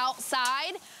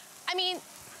outside, I mean,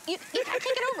 I can't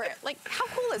get over it. Like, how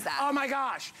cool is that? Oh my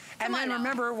gosh. And then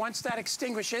remember, once that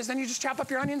extinguishes, then you just chop up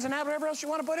your onions and add whatever else you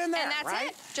want to put in there, and that's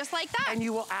it, just like that. And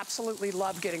you will absolutely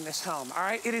love getting this home, all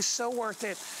right? It is so worth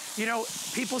it. You know,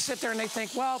 people sit there and they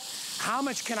think, well, how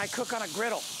much can I cook on a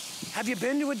griddle? Have you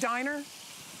been to a diner?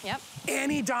 Yep.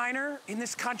 Any diner in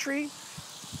this country,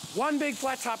 one big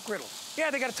flat top griddle.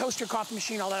 Yeah, they got a toaster, coffee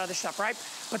machine, all that other stuff, right?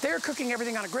 But they're cooking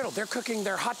everything on a griddle. They're cooking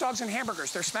their hot dogs and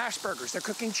hamburgers, their smash burgers, they're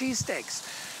cooking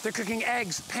cheesesteaks, they're cooking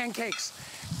eggs, pancakes.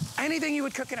 Anything you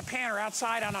would cook in a pan or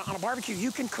outside on a barbecue,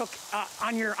 you can cook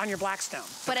on your Blackstone.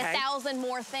 But 1,000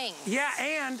 more things. Yeah,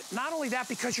 and not only that,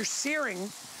 because you're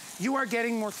searing, you are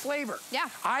getting more flavor. Yeah.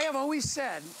 I have always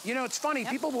said, you know, it's funny,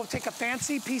 people will take a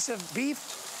fancy piece of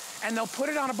beef and they'll put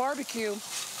it on a barbecue,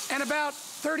 and about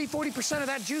 30–40% of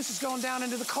that juice is going down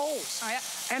into the coals. Oh,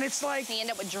 yeah. And it's like, you end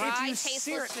up with dry,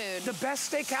 tasteless food. The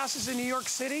best steakhouses in New York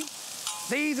City,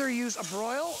 they either use a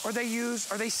broil or they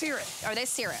sear it. Or they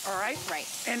sear it. All right? Right.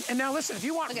 And now listen, if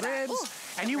you want ribs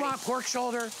and you want pork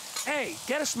shoulder, hey,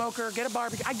 get a smoker, get a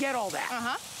barbecue. I get all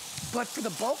that. But for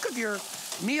the bulk of your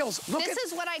meals, this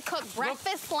is what I cook: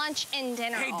 breakfast, lunch, and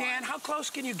dinner. Hey, Dan, how close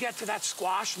can you get to that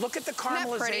squash? Look at the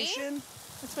caramelization.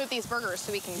 Let's move these burgers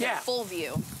so we can get a full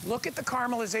view. Look at the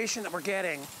caramelization that we're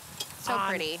getting. So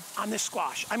pretty. On this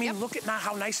squash. I mean, look at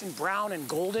how nice and brown and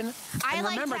golden. I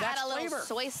like to add a little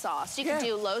soy sauce. You can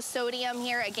do low sodium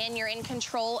here. Again, you're in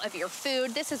control of your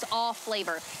food. This is all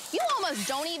flavor. You almost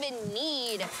don't even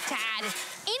need to add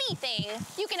anything.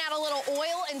 You can add a little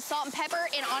oil and salt and pepper.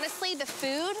 And honestly, the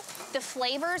food, the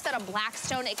flavors that a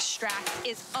Blackstone extracts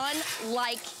is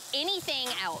unlike anything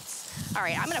else. All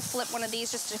right, I'm gonna flip one of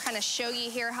these just to kind of show you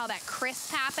here how that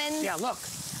crisp happens. Yeah, look.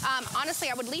 Honestly,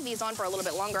 I would leave these on for a little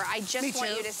bit longer. I just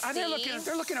want you to see. They're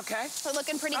looking okay. They're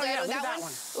looking pretty good. Yeah, that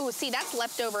one. Ooh, see, that's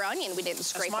leftover onion we didn't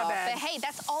scrape off. Bad. But hey,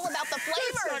 that's all about the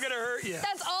flavors. It's not gonna hurt you.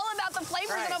 That's all about the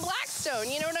flavors of a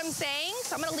Blackstone. You know what I'm saying?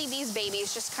 So I'm gonna leave these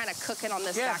babies just kind of cooking on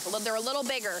this back. They're a little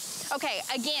bigger. Okay,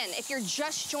 again, if you're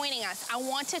just joining us, I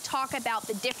want to talk about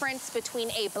the difference between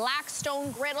a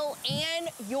Blackstone griddle and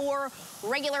your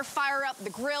regular fire up the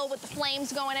grill with the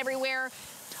flames going everywhere.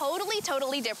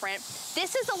 Totally different.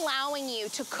 This is allowing you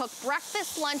to cook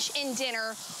breakfast, lunch, and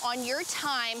dinner on your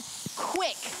time,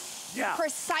 quick,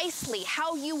 precisely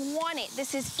how you want it.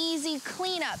 This is easy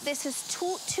cleanup. This is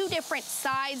two different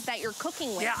sides that you're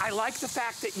cooking with. Yeah, I like the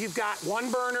fact that you've got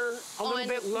one burner a little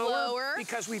bit lower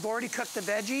because we've already cooked the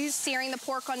veggies. Searing the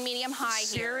pork on medium-high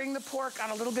here. Searing the pork on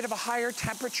a little bit of a higher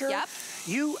temperature. Yep.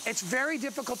 It's very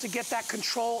difficult to get that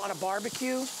control on a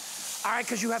barbecue, all right,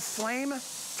 because you have flame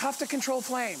tough to control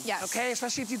flame. Yes. Okay,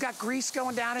 especially if you've got grease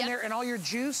going down in there and all your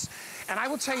juice. And I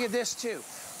will tell you this too,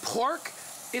 pork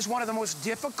is one of the most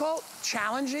difficult,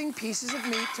 challenging pieces of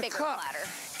meat to cook. Platter.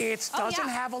 It doesn't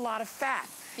have a lot of fat.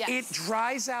 Yes. It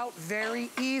dries out very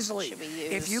easily. Should be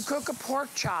used. If you cook a pork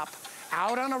chop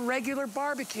out on a regular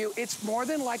barbecue, it's more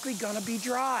than likely gonna be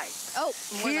dry. Oh,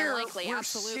 more Here, than likely, we're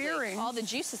absolutely. searing. All the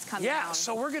juices come down. Yeah,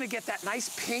 so we're gonna get that nice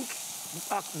pink,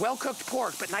 well-cooked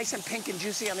pork, but nice and pink and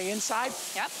juicy on the inside.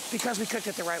 Yep. Because we cooked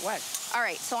it the right way. All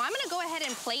right, so I'm gonna go ahead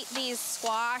and plate these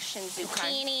squash and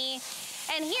zucchini. Okay.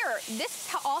 And here, this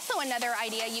is also another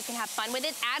idea you can have fun with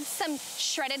it. Add some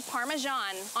shredded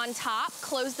Parmesan on top.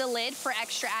 Close the lid for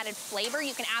extra added flavor.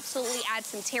 You can absolutely add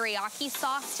some teriyaki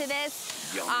sauce to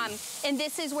this. And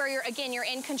this is where you're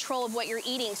in control of what you're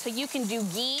eating. So you can do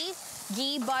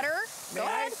ghee, butter. Go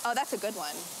ahead. Oh, that's a good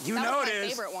one. You that know was it my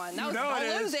is. favorite one. You know it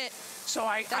is. Don't lose it. So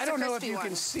I don't know if you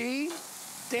can see,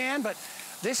 Dan, but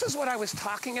this is what I was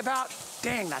talking about.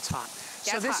 Dang, that's hot.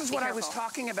 Yeah, so this hot. is Be what I careful. was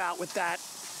talking about with that.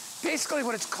 Basically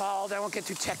what it's called, I won't get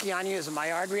too techie on you, is a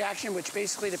Maillard reaction, which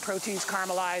basically the proteins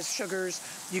caramelize, sugars,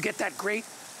 you get that great,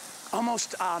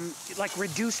 almost like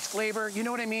reduced flavor. You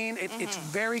know what I mean? It's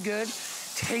very good,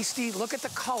 tasty. Look at the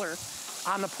color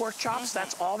on the pork chops.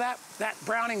 That's all that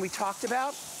browning we talked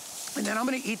about. And then I'm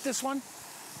gonna eat this one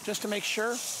just to make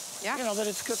sure, you know, that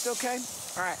it's cooked okay.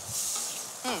 All right.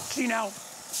 See now.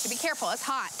 So be careful, it's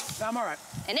hot. I'm all right.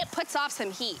 And it puts off some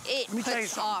heat. It me tell you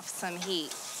puts something. off some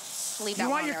heat. Leave that You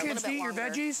want on your there a kids to little eat bit your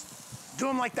longer. veggies? Do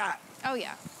them like that. Oh,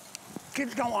 yeah.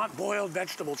 Kids don't want boiled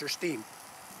vegetables or steamed.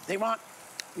 They want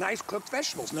nice cooked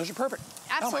vegetables, and those are perfect.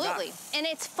 Absolutely. Oh my God. And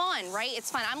it's fun, right? It's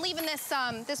fun. I'm leaving this,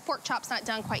 this pork chop's not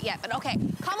done quite yet, but okay,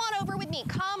 come on over with me.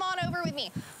 Come on over with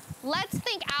me. Let's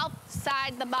think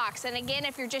outside the box. And again,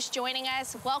 if you're just joining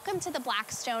us, welcome to the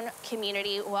Blackstone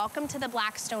community. Welcome to the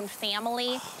Blackstone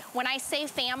family. When I say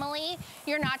family,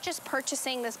 you're not just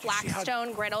purchasing this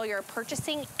Blackstone griddle, you're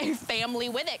purchasing a family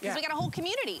with it, because we got a whole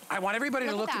community. I want everybody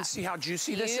to Look look at and that. see how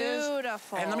juicy this is.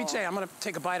 Beautiful. And let me tell you, I'm gonna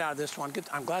take a bite out of this one. Good.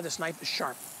 I'm glad this knife is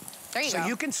sharp. There you go. So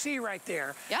you can see right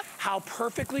there Yep. how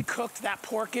perfectly cooked that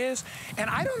pork is. And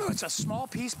I don't know, it's a small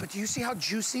piece, but do you see how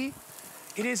juicy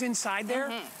it is inside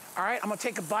there? All right, I'm gonna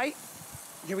take a bite.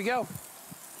 Here we go.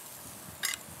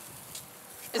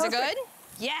 Is it Perfect. good?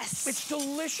 Yes. It's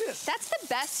delicious. That's the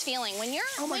best feeling. When you're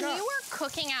Oh my God. you are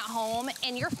cooking at home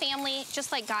and your family,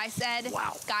 just like Guy said,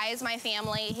 Wow. Guy is my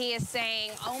family, he is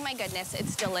saying, oh my goodness,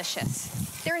 it's delicious.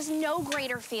 There is no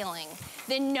greater feeling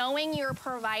than knowing you're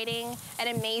providing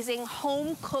an amazing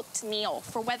home-cooked meal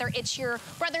for whether it's your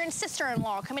brother and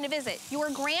sister-in-law coming to visit, your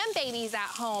grandbabies at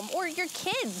home, or your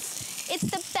kids. It's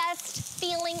the best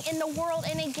feeling in the world.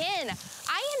 And again,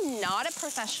 I am not a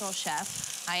professional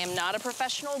chef. I am not a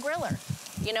professional griller.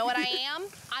 You know what I am?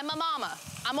 I'm a mama.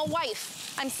 I'm a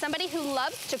wife. I'm somebody who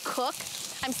loves to cook.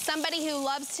 I'm somebody who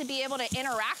loves to be able to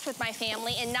interact with my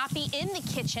family and not be in the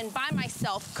kitchen by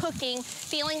myself cooking,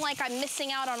 feeling like I'm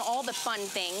missing out on all the fun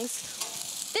things.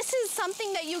 This is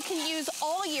something that you can use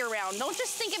all year round. Don't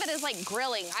just think of it as like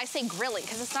grilling. I say grilling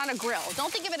because it's not a grill.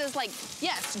 Don't think of it as like,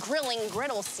 yes, grilling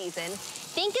griddle season.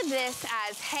 Think of this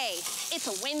as, hey, it's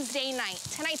a Wednesday night.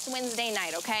 Tonight's Wednesday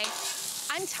night, okay?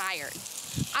 I'm tired.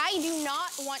 I do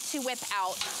not want to whip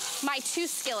out my 2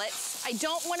 skillets. I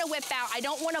don't want to whip out, I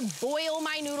don't want to boil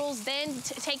my noodles, then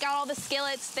take out all the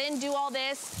skillets, then do all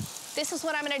this. This is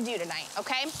what I'm going to do tonight,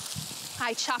 okay?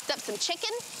 I chopped up some chicken.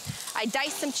 I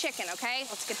diced some chicken, okay?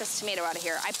 Let's get this tomato out of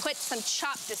here. I put some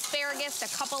chopped asparagus,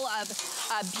 a couple of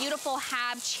beautiful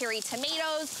Hab cherry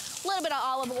tomatoes, a little bit of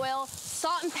olive oil,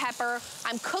 salt and pepper.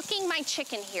 I'm cooking my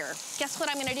chicken here. Guess what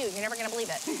I'm gonna do? You're never gonna believe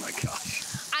it. Oh my gosh.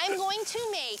 I'm going to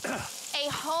make a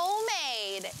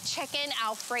homemade chicken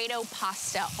Alfredo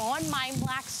pasta on my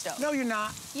Blackstone. No, you're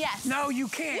not. Yes. No, you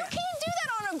can't. You can't do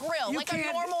that on a grill, You like can't.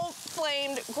 a normal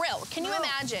flamed grill. Can you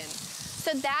imagine?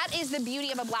 So that is the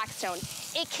beauty of a Blackstone.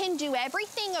 It can do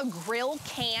everything a grill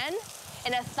can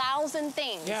and 1,000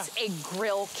 things a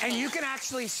grill can. And you can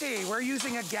actually see, we're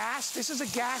using a gas. This is a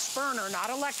gas burner, not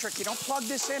electric. You don't plug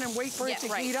this in and wait for it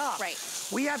to heat up. Right.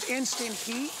 We have instant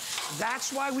heat.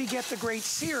 That's why we get the great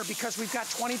sear, because we've got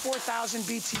 24,000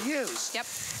 BTUs. Yep.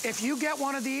 If you get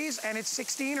one of these and it's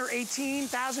 16 or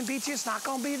 18,000 BTUs, it's not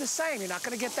gonna be the same. You're not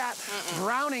gonna get that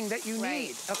browning that you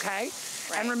need, okay?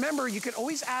 And remember, you can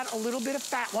always add a little bit of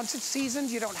fat. Once it's seasoned,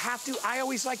 you don't have to. I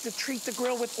always like to treat the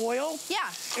grill with oil. Yeah.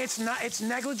 It's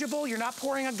negligible. You're not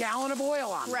pouring a gallon of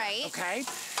oil on it, okay?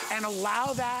 And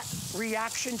allow that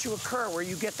reaction to occur where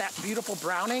you get that beautiful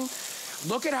browning.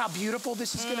 Look at how beautiful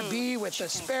this is gonna be with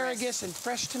asparagus and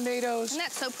fresh tomatoes. Isn't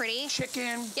that so pretty?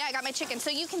 Chicken. Yeah, I got my chicken. So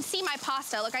you can see my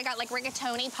pasta. Look, I got like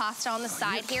rigatoni pasta on the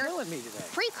side here. You're killing me today.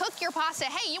 Pre-cook your pasta.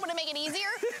 Hey, you wanna make it easier?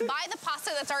 Buy the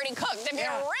pasta that's already cooked. If you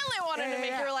really wanted to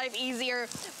make your life easier,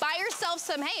 buy yourself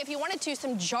some, hey, if you wanted to,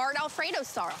 some jarred Alfredo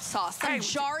sauce, some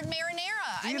jarred marinara.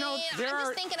 I mean, I'm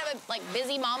just thinking of a like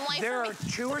busy mom life. There are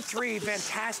 2 or 3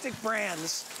 fantastic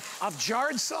brands of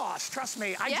jarred sauce. Trust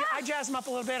me, I jazz them up a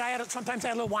little bit. Sometimes I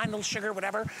add a little wine, a little sugar,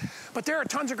 whatever. But there are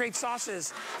tons of great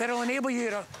sauces that'll enable you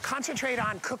to concentrate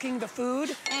on cooking the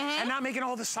food and not making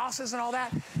all the sauces and all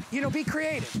that. You know, be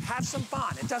creative, have some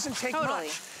fun. It doesn't take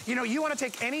much. You know, you want to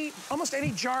take almost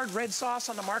any jarred red sauce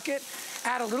on the market,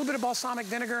 add a little bit of balsamic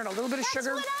vinegar and a little bit of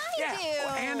sugar. That's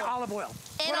what I do. And olive oil.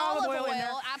 And Put olive oil in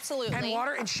there, absolutely. and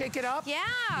water, and shake it up. Yeah.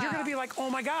 You're going to be like, oh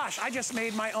my gosh, I just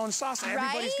made my own sauce. And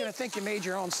everybody's going to think you made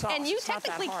your own sauce. And you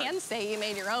technically can say you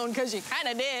made your own because you kind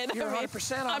of did. You're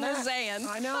 100% on that. I'm just saying.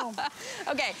 I know.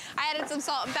 Okay, I added some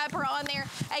salt and pepper on there.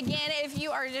 Again, if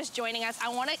you are just joining us, I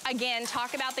want to, again,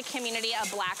 talk about the community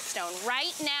of Blackstone.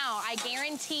 Right now, I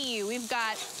guarantee you, we've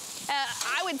got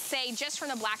I would say just from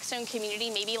the Blackstone community,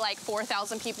 maybe like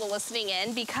 4,000 people listening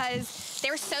in because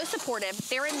they're so supportive.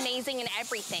 They're amazing in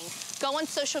everything. Go on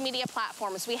social media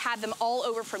platforms. We have them all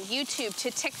over from YouTube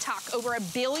to TikTok, over 1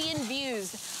 billion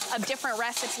views of different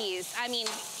recipes. I mean,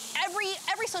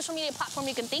 every social media platform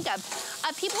you can think of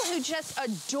people who just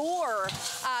adore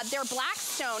their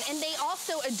Blackstone, and they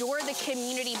also adore the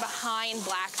community behind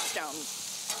Blackstone.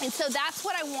 And so that's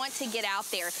what I want to get out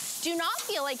there. Do not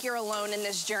feel like you're alone in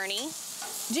this journey.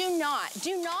 Do not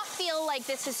feel like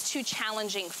this is too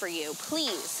challenging for you.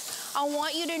 Please, I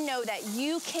want you to know that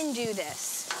you can do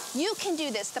this. You can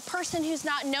do this. The person who's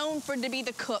not known to be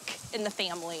the cook in the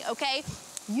family, okay?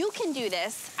 You can do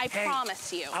this, I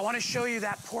promise you. I want to show you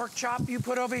that pork chop you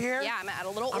put over here. Yeah, I'm gonna add a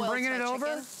little oil I'm bringing to my it over.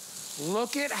 chicken.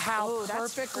 Look at how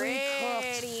perfectly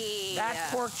cooked that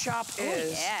pork chop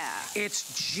is. Yeah.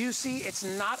 It's juicy. It's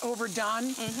not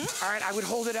overdone. All right, I would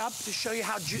hold it up to show you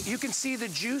how you can see the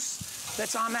juice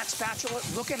that's on that spatula.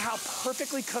 Look at how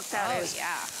perfectly cooked that is.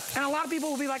 Yeah. And a lot of people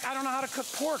will be like, I don't know how to cook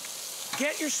pork.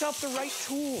 Get yourself the right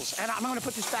tools. And I'm going to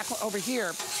put this back over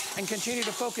here and continue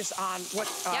to focus on what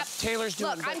Taylor's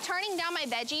doing. Look, I'm turning down my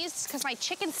veggies because my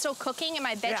chicken's still cooking and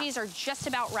my veggies are just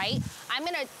about right. I'm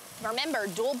going to, remember,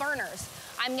 dual burners.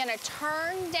 I'm going to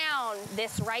turn down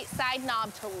this right side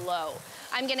knob to low.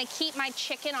 I'm going to keep my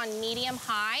chicken on medium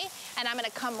high, and I'm going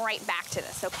to come right back to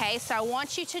this, okay? So I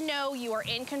want you to know you are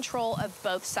in control of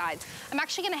both sides. I'm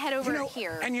actually going to head over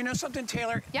here. And you know something,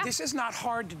 Taylor? Yeah. This is not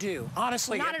hard to do,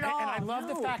 honestly. Not at all. And I love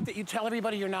the fact that you tell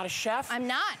everybody you're not a chef. I'm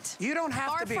not. You don't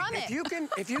have to be.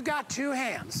 If you got 2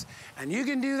 hands and you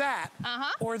can do that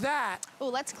or that,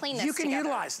 let's clean this you can together.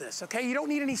 utilize this, okay? You don't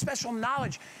need any special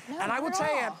knowledge. No, and I will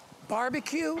tell you,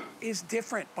 barbecue is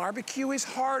different. Barbecue is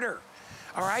harder.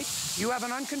 All right? You have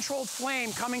an uncontrolled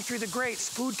flame coming through the grates.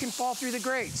 Food can fall through the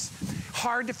grates.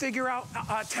 Hard to figure out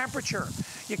temperature.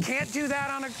 You can't do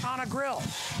that on a grill.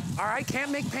 All right?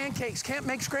 Can't make pancakes. Can't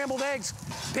make scrambled eggs.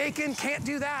 Bacon, can't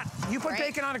do that. You put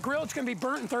bacon on a grill, it's going to be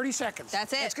burnt in 30 seconds.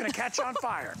 That's it. It's going to catch on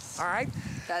fire. All right?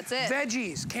 That's it.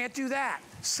 Veggies, can't do that.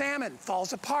 Salmon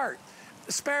falls apart.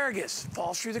 Asparagus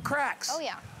falls through the cracks. Oh,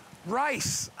 yeah.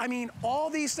 Rice, I mean,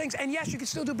 all these things. And yes, you can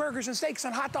still do burgers and steaks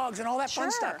and hot dogs and all that fun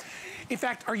stuff. In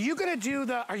fact, are you gonna do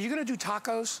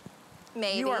tacos?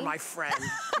 Maybe. You are my friend.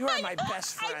 You are my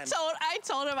best friend. I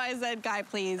told him, I said, Guy,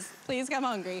 please come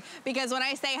hungry. Because when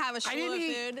I say have a slew of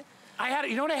food.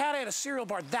 You know what I had? I had a cereal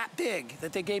bar that big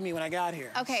that they gave me when I got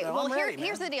here. Okay, so well,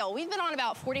 here's the deal. We've been on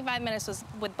about 45 minutes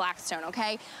with Blackstone,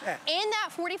 okay? Yeah. In that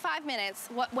 45 minutes,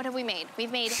 what have we made?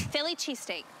 We've made Philly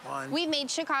cheesesteak. 1. We've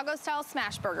made Chicago-style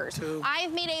smash burgers. 2.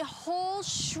 I've made a whole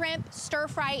shrimp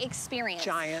stir-fry experience.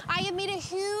 Giant. I have made a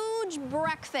huge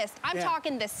breakfast. I'm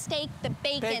talking the steak, the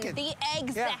bacon, the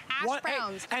eggs, the hash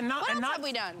browns. What else have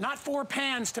we done? Not 4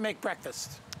 pans to make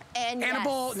breakfast. And a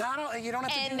bowl. No, you don't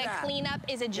have to do that. And the cleanup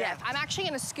is a GIF. Yeah. I'm actually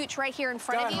going to scooch right here in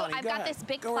front of you. Honey, I've got this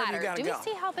big platter. Do we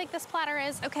see how big this platter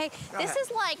is? Okay. This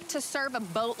is like to serve a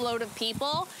boatload of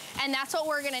people, and that's what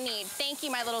we're going to need. Thank you,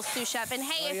 my little sous chef. And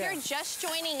hey, if you're just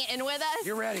joining in with us,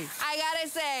 you're ready. I got to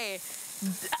say,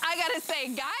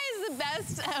 Guy is the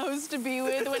best host to be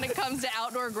with when it comes to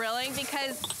outdoor grilling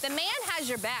because the man has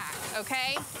your back,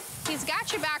 okay? He's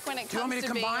got your back when it comes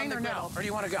to being on the griddle. Do you want me to combine or no? Or do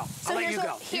you want to go? So I'll let you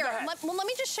go. Here, let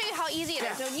me just show you how easy it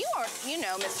is. So you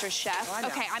know, Mr. Chef.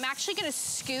 Okay, I'm actually going to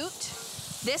scoot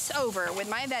this over with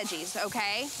my veggies,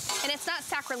 okay? And it's not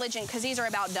sacrilegious because these are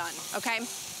about done, okay?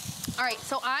 All right,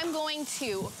 so I'm going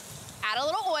to Add a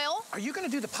little oil. Are you gonna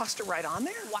do the pasta right on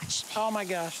there? Watch me. Oh my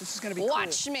gosh, this is gonna be cool.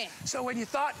 Watch me. So when you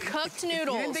thought cooked you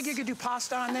noodles, didn't think you could do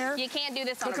pasta on there? You can't do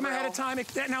this on a Cook them grill. ahead of time.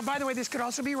 Now, by the way, this could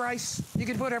also be rice. You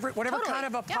could put whatever kind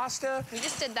of a pasta. We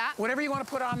just did that. Whatever you want to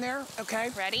put on there, okay?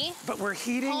 Ready? But we're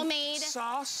heating homemade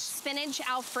sauce. Spinach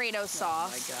Alfredo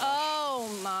sauce. Oh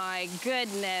my my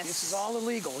goodness. This is all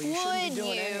illegal. You shouldn't be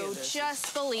doing any of this. Would you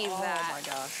just believe that? Oh my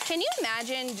gosh. Can you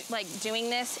imagine like doing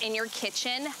this in your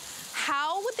kitchen?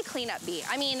 How would the cleanup be?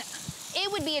 I mean, it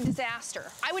would be a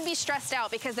disaster. I would be stressed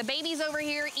out because the baby's over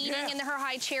here eating in her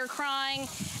high chair crying,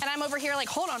 and I'm over here like,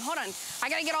 hold on. I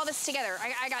gotta get all this together.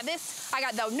 I got this, I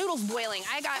got the noodles boiling.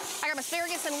 I got my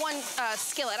asparagus in one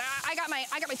skillet. I got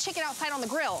my chicken outside on the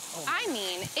grill. I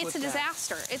mean, it's a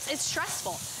disaster. It's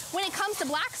stressful. When it comes to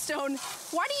Blackstone,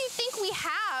 why do you think we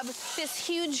have this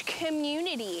huge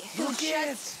community who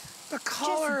just the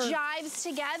color just jives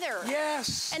together?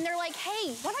 Yes. And they're like,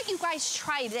 hey, why don't you guys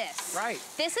try this? Right.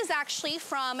 This is actually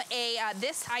from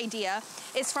this idea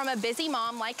is from a busy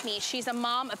mom like me. She's a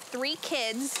mom of 3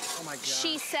 kids. Oh my gosh.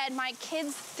 She said, my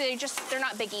kids, they're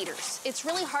not big eaters. It's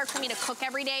really hard for me to cook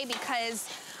every day because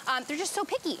they're just so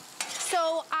picky.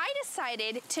 So I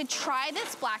decided to try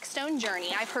this Blackstone journey.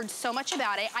 I've heard so much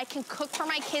about it. I can cook for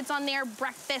my kids on there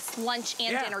breakfast, lunch,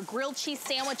 and dinner. Grilled cheese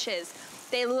sandwiches.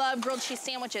 They love grilled cheese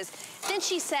sandwiches. Then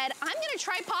she said, I'm gonna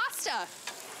try pasta.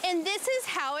 And this is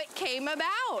how it came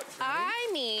about. I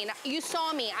mean, you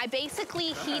saw me. I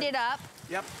basically heated up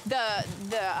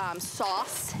the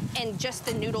sauce and just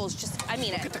the noodles. Just, I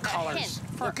mean, look at the colors.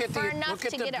 Look at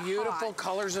the beautiful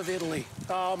colors of Italy.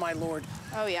 Oh my Lord.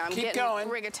 Oh yeah, I'm getting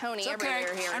rigatoni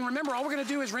everywhere here. And remember, all we're gonna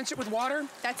do is rinse it with water.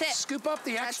 That's it. Scoop up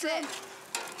the extra. That's it.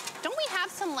 Don't we have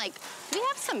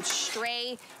some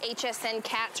stray HSN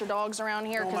cats or dogs around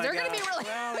here? Because they're gonna be really,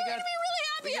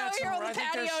 happy out here on the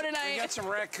patio tonight. We got some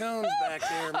raccoons back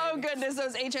there. Oh goodness,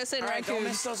 those HSN raccoons. Don't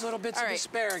miss those little bits of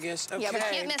asparagus. Okay. Yeah, we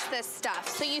can't miss this stuff.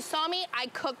 So you saw me, I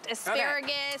cooked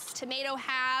asparagus, tomato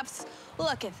halves.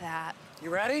 Look at that. You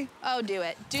ready? Oh, do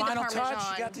it. Do Final the Parmesan.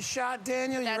 touch, you got the shot,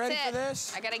 Daniel. You ready for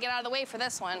this? I gotta get out of the way for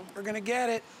this one. We're gonna get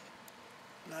it.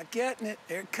 Not getting it.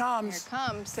 There it comes. Here it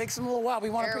comes. Takes a little while. We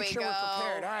want to make sure we're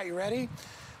prepared. All right, you ready?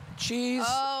 Cheese.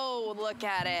 Oh, look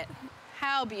at it.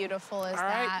 How beautiful is that?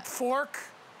 All right, fork.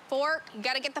 Fork. You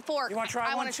got to get the fork. You want to try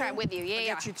one? I want to try it with you. Yeah, I'll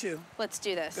get you two. Let's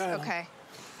do this. Okay.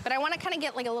 But I want to kind of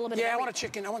get like a little bit of I want a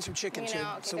chicken. I want some chicken too.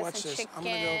 So watch this. I'm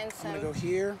gonna go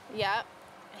here. Yep.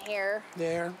 Here.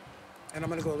 There. And I'm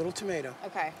gonna go a little tomato.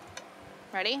 Okay.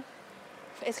 Ready?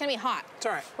 It's gonna be hot. It's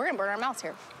all right. We're gonna burn our mouths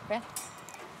here. Okay.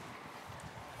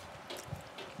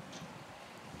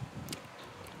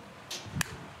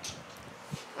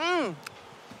 Mmm.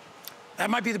 That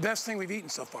might be the best thing we've eaten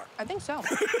so far. I think so.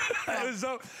 I don't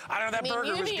know, that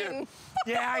burger was good.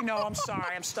 Yeah, I know, I'm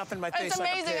sorry. I'm stuffing my face. It's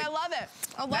amazing, like a pig. I love it.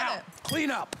 I love it.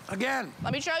 Clean up, again.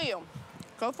 Let me show you.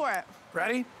 Go for it.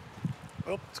 Ready?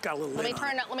 Oh, it's got a little lid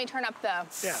on it. Let me turn up the,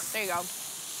 there you go.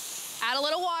 Add a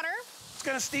little water. It's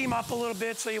gonna steam up a little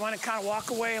bit, so you wanna kind of walk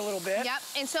away a little bit. Yep,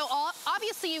 and so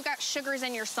obviously you've got sugars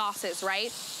in your sauces,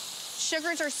 right?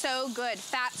 Sugars are so good,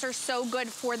 fats are so good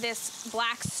for this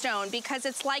Blackstone because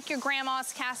it's like your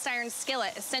grandma's cast iron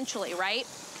skillet, essentially, right?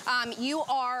 You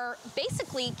are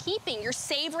basically you're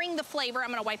savoring the flavor. I'm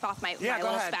gonna wipe off my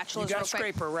little spatula. You got a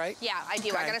scraper, right? Yeah, I do,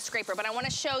 I got a scraper, but I wanna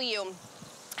show you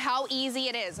how easy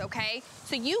it is, okay?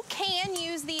 So you can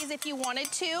use these if you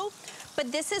wanted to,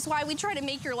 but this is why we try to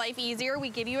make your life easier. We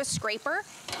give you a scraper,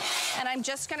 and I'm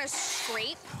just gonna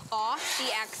scrape off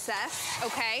the excess,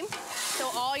 okay? So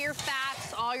all your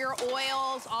fats, all your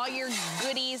oils, all your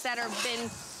goodies that have been,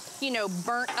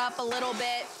 burnt up a little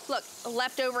bit. Look,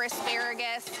 leftover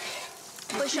asparagus.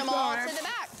 Push them all to the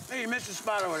back. Hey, you missed a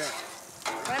spot over there.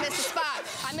 I missed a spot.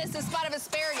 I missed a spot of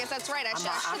asparagus. That's right. I should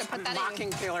have put that in. I'm mocking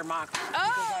Taylor Mock.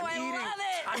 Oh, I love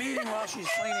it. I'm eating while she's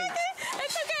cleaning.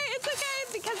 It's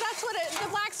okay, because that's what the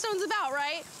Blackstone's about,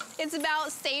 right? It's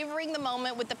about savoring the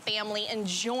moment with the family,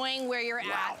 enjoying where you're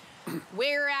at,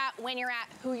 where you're at, when you're at,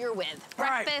 who you're with.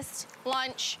 Breakfast,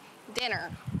 lunch, dinner.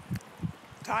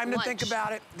 Time to think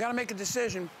about it. Gotta make a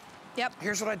decision. Yep.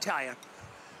 Here's what I'd tell you.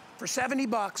 For 70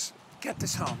 bucks, get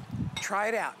this home. Try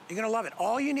it out. You're gonna love it.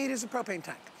 All you need is a propane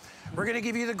tank. We're gonna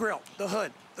give you the grill, the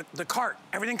hood, the cart.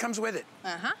 Everything comes with it.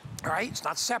 Uh-huh. All right, it's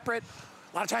not separate.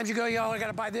 A lot of times you go, I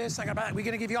gotta buy this, I gotta buy that. We're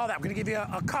gonna give you all that. We're gonna give you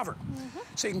a cover,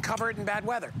 so you can cover it in bad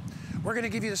weather. We're gonna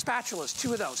give you the spatulas,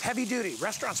 2 of those, heavy duty,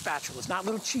 restaurant spatulas, not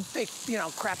little cheap, fake,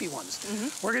 crappy ones.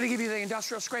 We're gonna give you the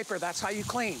industrial scraper, that's how you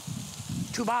clean.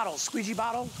 2 bottles, squeegee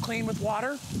bottle, clean with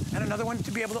water, and another one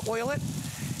to be able to oil it.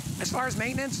 As far as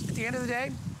maintenance, at the end of the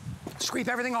day, scrape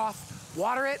everything off,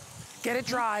 water it, get it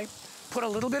dry, put a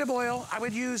little bit of oil. I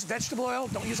would use vegetable oil,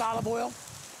 don't use olive oil.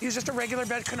 Use just a regular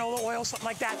canola oil, something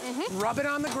like that. Rub it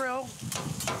on the grill.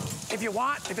 If you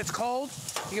want, if it's cold,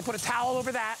 you can put a towel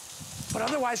over that. But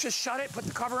otherwise, just shut it, put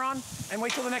the cover on, and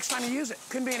wait till the next time you use it.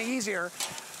 Couldn't be any easier.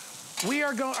 We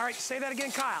are going, all right, say that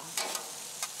again, Kyle.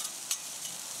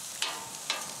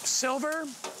 Silver,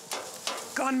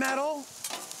 gunmetal,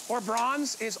 or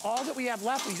bronze is all that we have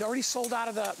left. We've already sold out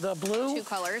of the blue. 2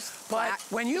 colors. But Black.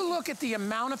 when you look at the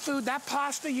amount of food, that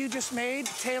pasta you just made,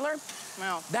 Taylor,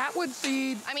 wow. that would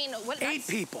feed 8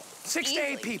 people, 6 to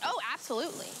 8 people. Oh,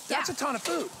 absolutely. That's a ton of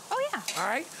food. Oh, yeah. All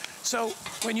right? So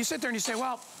when you sit there and you say,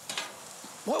 well,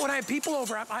 what would I have people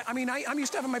over? I'm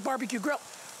used to having my barbecue grill.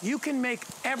 You can make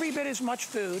every bit as much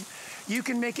food. You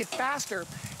can make it faster,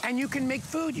 and you can make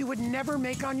food you would never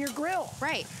make on your grill.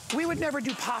 Right. We would never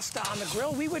do pasta on the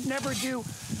grill. We would never do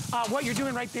what you're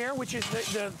doing right there, which is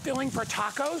the filling for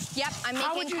tacos. Yep, I'm making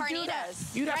How would you carnitas. do that?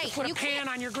 You'd have to put a pan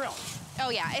on your grill.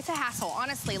 Oh, yeah, it's a hassle,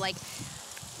 honestly. Like,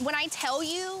 when I tell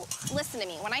you, listen to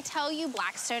me, when I tell you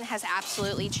Blackstone has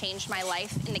absolutely changed my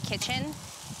life in the kitchen,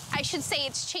 I should say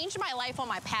it's changed my life on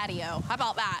my patio. How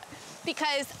about that?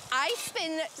 Because I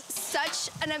spend such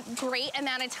a great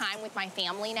amount of time with my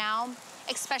family now,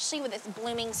 especially with this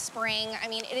blooming spring. I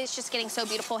mean, it is just getting so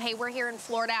beautiful. Hey, we're here in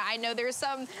Florida. I know there's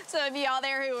some of you out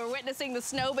there who are witnessing the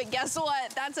snow, but guess what?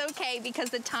 That's okay,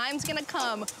 because the time's gonna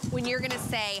come when you're gonna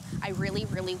say, I really,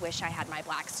 really wish I had my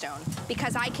Blackstone,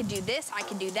 because I could do this, I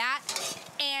could do that,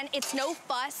 and it's no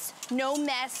fuss, no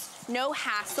mess, no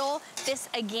hassle. This,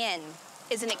 again,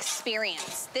 is an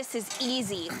experience. This is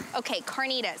easy. Okay,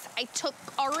 carnitas. I took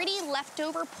already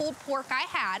leftover pulled pork I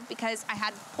had, because I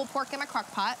had pulled pork in my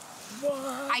crock pot.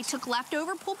 What? I took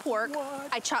leftover pulled pork. What?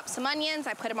 I chopped some onions.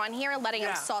 I put them on here, letting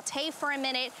them saute for a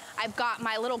minute. I've got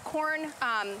my little corn,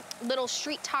 little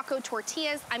street taco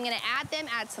tortillas. I'm gonna add them,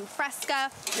 add some fresca.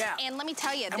 Yeah. And let me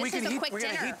tell you, and this is a quick dinner.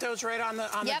 We're gonna heat those right on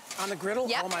the griddle?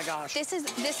 Yep. Oh my gosh. This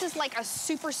is like a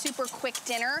super, super quick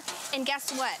dinner. And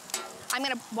guess what? I'm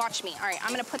gonna, watch me. All right,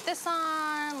 I'm gonna put this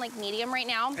on like medium right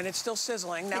now. And it's still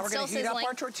sizzling. Now we're gonna heat up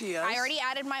our tortillas. I already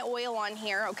added my oil on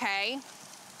here, okay?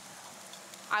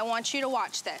 I want you to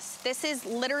watch this. This is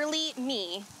literally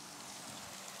me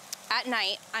at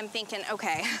night. I'm thinking,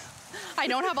 okay, I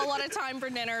don't have a lot of time for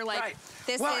dinner. Like,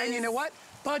 and you know what?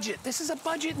 Budget. This is a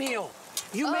budget meal.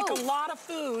 You make a lot of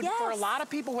food for a lot of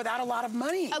people without a lot of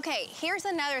money. Okay, here's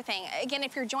another thing. Again,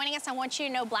 if you're joining us, I want you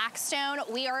to know Blackstone,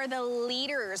 we are the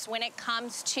leaders when it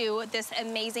comes to this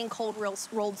amazing cold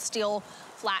rolled steel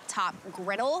flat top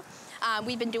griddle.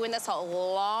 We've been doing this a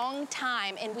long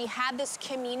time, and we have this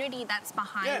community that's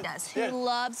behind us who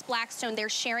loves Blackstone. They're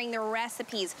sharing their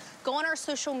recipes. Go on our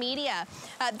social media.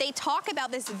 They talk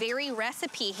about this very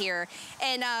recipe here,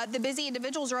 and the busy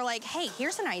individuals are like, hey,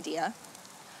 here's an idea.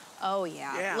 Oh,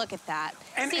 yeah. Look at that.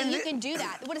 See, you can do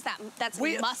that. What is that? That's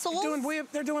mussels?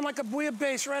 They're doing like a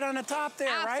bouillabaisse right on the top there,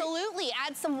 right? Absolutely.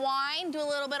 Add some wine. Do a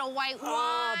little bit of white wine.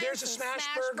 Oh, there's a smash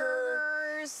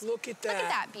burger. Look at that. Look at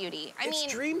that beauty. I mean,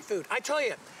 it's dream food. I tell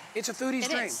you, it's a foodie's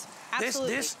dream.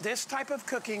 Absolutely. This type of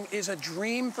cooking is a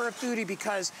dream for a foodie,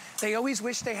 because they always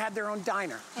wish they had their own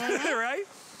diner, right?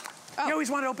 You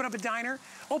always want to open up a diner.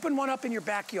 Open one up in your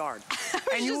backyard.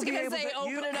 And you will be able to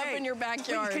open it up in your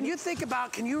backyard. Can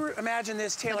you imagine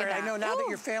this, Taylor? I know now that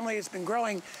your family has been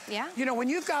growing. Yeah. You know, when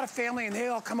you've got a family and they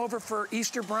all come over for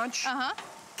Easter brunch.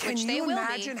 Can you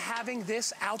imagine having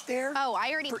this out there? Oh,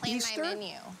 I already planned my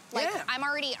menu. Like, I'm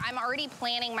already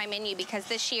planning my menu, because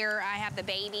this year I have the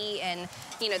baby, and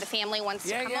you know the family wants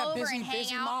to come over and hang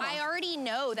out. Mama. I already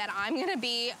know that I'm gonna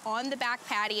be on the back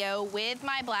patio with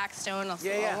my Blackstone, a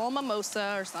little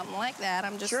mimosa or something like that.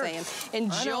 I'm just saying,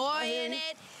 enjoying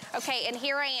it. Okay, and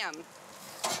here I am.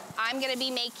 I'm gonna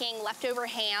be making leftover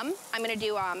ham. I'm gonna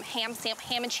do ham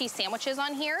and cheese sandwiches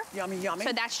on here. Yummy, yummy.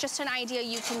 So that's just an idea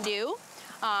you can do.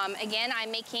 Again, I'm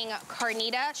making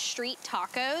carnita street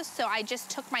tacos. So I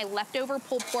just took my leftover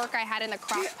pulled pork I had in the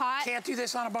crock pot. Can't do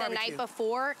this on a barbecue. The night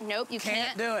before. Nope, you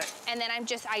can't. Do it. And then I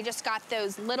just got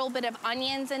those little bit of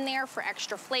onions in there for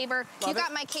extra flavor. You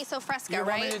got my queso fresco,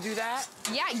 right? You want me to do that?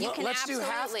 Yeah, you can absolutely. Let's do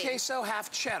half queso,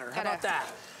 half cheddar. How about that?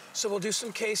 So we'll do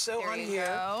some queso on here.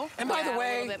 Go. And by the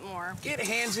way, a little bit more. Get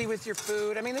handsy with your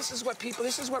food. I mean, this is what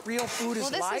real food is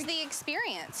like. Well, this is the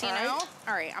experience, you know?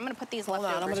 All right, I'm gonna put these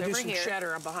leftovers over here. I'm gonna do some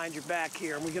cheddar behind your back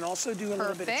here. And we can also do a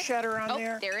little bit of cheddar on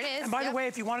there. There it is. And by the way,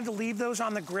 if you wanted to leave those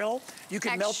on the grill, you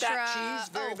can melt that cheese.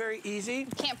 Very, very easy.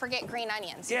 Can't forget green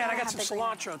onions. Yeah, and I got some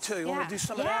cilantro too. You wanna do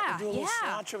some of that? We'll do a little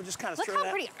cilantro, just kind of throw that. Look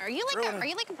how pretty. Are you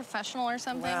like a professional or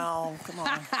something? Well, come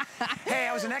on. Hey,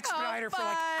 I was an expediter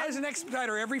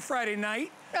for every Friday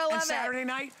night and Saturday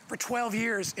night for 12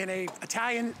 years in a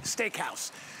Italian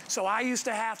steakhouse. So I used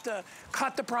to have to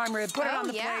cut the prime rib, put it on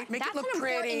the plate, make it look pretty. That's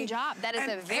an important job. That is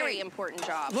a very important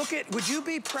job. Look at, would you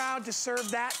be proud to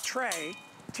serve that tray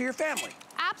to your family?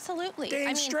 Absolutely.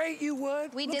 Damn straight you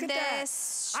would. We did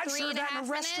this I'd serve that in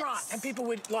a restaurant and people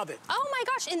would love it. Oh my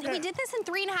gosh, and we did this in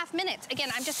 3.5 minutes. Again,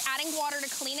 I'm just adding water to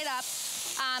clean it up.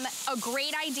 A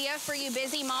great idea for you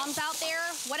busy moms out there.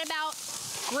 What about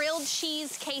grilled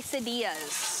cheese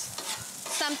quesadillas?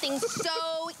 Something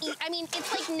so, I mean,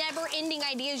 it's like never-ending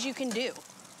ideas you can do,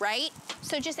 right?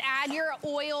 So just add your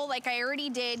oil like I already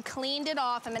did, cleaned it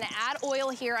off. I'm gonna add oil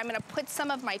here. I'm gonna put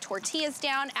some of my tortillas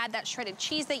down, add that shredded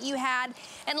cheese that you had.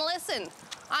 And listen,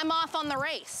 I'm off on the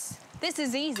race. This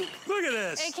is easy. Look at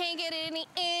this. It can't get any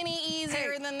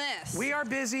easier than this. We are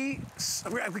busy.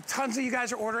 Tons of you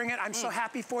guys are ordering it. I'm so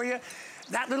happy for you.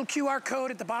 That little QR code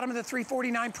at the bottom of the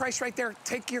 $349 price right there.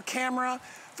 Take your camera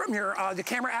from your, the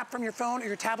camera app from your phone or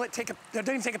your tablet. Don't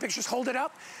even take a picture, just hold it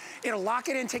up. It'll lock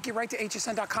it in, take you right to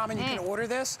hsn.com and you can order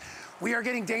this. We are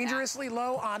getting dangerously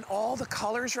low on all the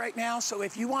colors right now. So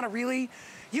if you want to really,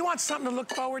 you want something to look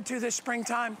forward to this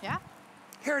springtime,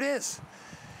 here it is.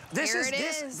 This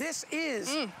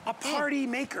is a party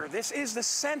maker. This is the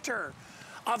center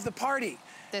of the party.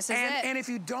 This is it. And if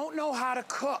you don't know how to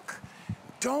cook,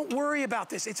 don't worry about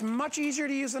this. It's much easier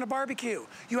to use than a barbecue.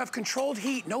 You have controlled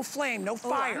heat, no flame, no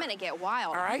fire. I'm gonna get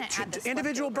wild. All right,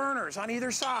 individual burners on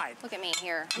either side. Look at me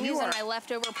here. I'm using my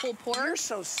leftover pulled pork. You're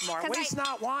so smart. Waste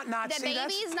not, want not. The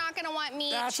baby's not gonna want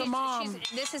meat. That's a mom.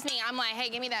 This is me. I'm like,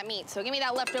 hey, give me that meat. So give me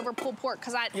that leftover pulled pork,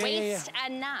 because I waste a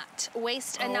not.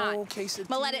 Waste a not. Okay, so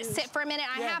but let it sit for a minute.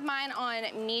 I have mine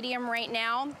on medium right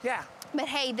now. Yeah. But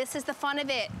hey, this is the fun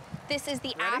of it. This is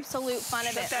the absolute fun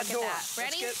of it. Shut that door.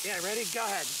 Ready? Yeah, ready? Go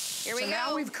ahead. Here we go.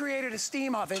 Now we've created a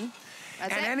steam oven.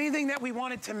 That's and it. Anything that we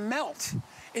wanted to melt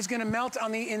is gonna melt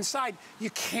on the inside. You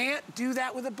can't do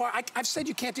that with a I've said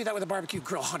you can't do that with a barbecue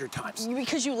grill 100 times.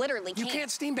 Because you literally can't. You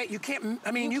can't steam bake, you can't,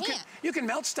 I mean, you can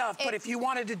melt stuff, but if you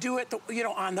wanted to do it, you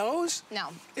know, on those,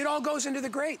 it all goes into the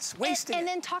grates, wasting And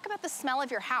then talk about the smell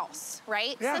of your house,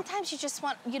 right? Yeah. Sometimes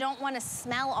you don't want to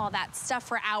smell all that stuff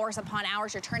for hours upon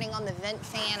hours. You're turning on the vent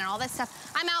fan and all that stuff.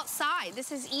 I'm outside,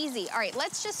 this is easy. All right,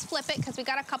 let's just flip it because we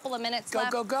got a couple of minutes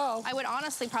left. Go. I would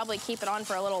honestly probably keep it on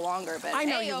for a little longer, but I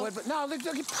know you would, but no, look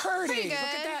pretty. Look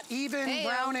at that, even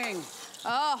browning.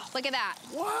 Oh, look at that.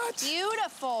 What?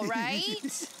 Beautiful,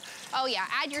 right? Oh yeah,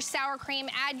 add your sour cream,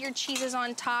 add your cheeses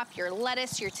on top, your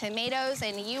lettuce, your tomatoes,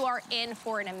 and you are in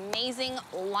for an amazing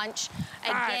lunch.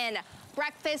 Again,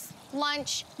 breakfast,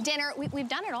 lunch, dinner, we've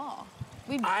done it all.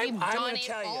 I'm gonna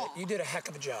tell you, you did a heck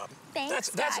of a job.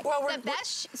 Thanks, well, we're the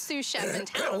best sous chef in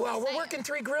town. Well, we're working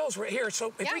 3 grills right here,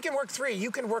 so if we can work 3,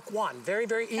 you can work 1 very,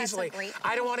 very easily. That's a great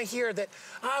I don't want to hear that,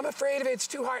 I'm afraid of it, it's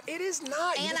too hard. It is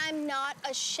not. And I'm not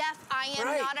a chef. I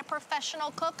am not a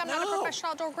professional cook. I'm not a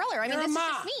professional outdoor griller. I mean, this is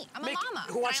just me. I'm a mama.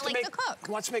 Who wants I like to cook.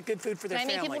 Who wants to make good food for their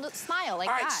family. I make people smile like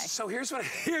that. All right, so here's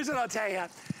what I'll tell you.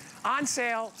 On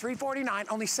sale, $349,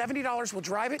 only $70. We'll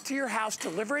drive it to your house,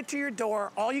 deliver it to your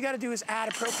door. All you gotta do is add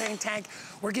a propane tank.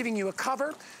 We're giving you a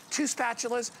cover, 2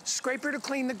 spatulas, scraper to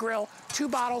clean the grill, 2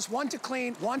 bottles, 1 to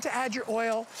clean, 1 to add your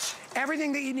oil.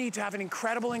 Everything that you need to have an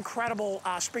incredible, incredible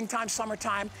springtime,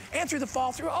 summertime, and through the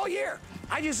fall, through all year.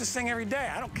 I use this thing every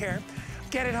day, I don't care.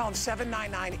 Get it home,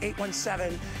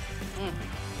 799-817.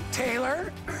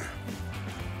 Taylor.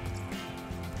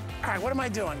 All right, what am I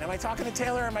doing? Am I talking to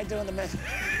Taylor or am I doing the mess?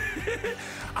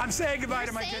 I'm saying goodbye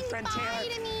to my good friend Taylor.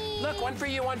 To me. Look, 1 for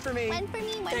you, 1 for me. 1 for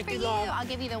me, 1 for you. I'll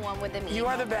give you the one with the meat. You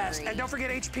are the best. And don't forget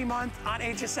HP Month on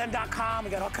hsn.com.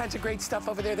 We got all kinds of great stuff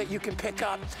over there that you can pick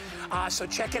up. So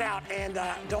check it out. And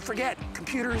don't forget,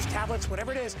 computers, tablets,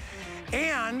 whatever it is.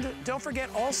 And don't forget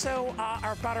also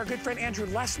about our good friend Andrew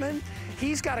Lessman.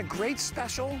 He's got a great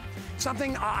special,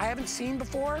 something I haven't seen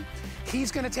before.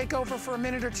 He's gonna take over for a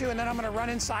minute or 2, and then I'm gonna run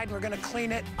inside and we're gonna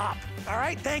clean it up. All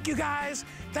right, thank you guys.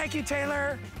 Thank you,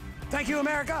 Taylor. Thank you,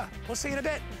 America. We'll see you in a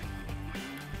bit.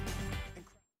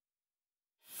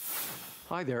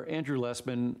 Hi there, Andrew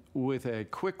Lessman with a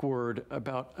quick word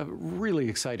about a really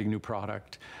exciting new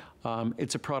product.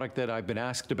 It's a product that I've been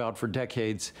asked about for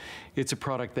decades. It's a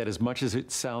product that, as much as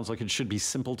it sounds like it should be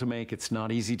simple to make, it's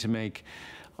not easy to make.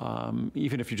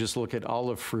 Even if you just look at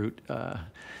olive fruit,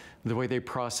 the way they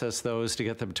process those to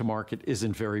get them to market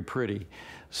isn't very pretty.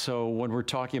 So when we're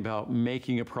talking about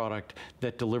making a product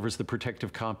that delivers the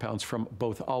protective compounds from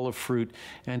both olive fruit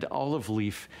and olive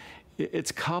leaf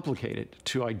it's complicated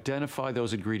to identify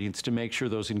those ingredients, to make sure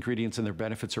those ingredients and their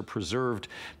benefits are preserved,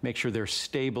 make sure they're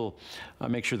stable,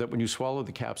 make sure that when you swallow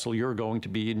the capsule, you're going to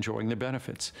be enjoying the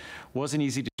benefits. Wasn't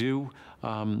easy to do.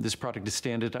 This product is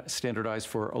standardized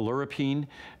for oleuropein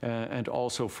and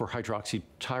also for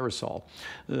hydroxytyrosol,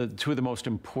 two of the most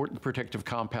important protective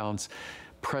compounds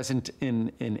present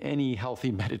in any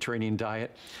healthy Mediterranean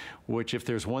diet, which, if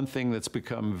there's one thing that's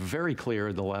become very clear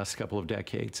in the last couple of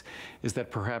decades, is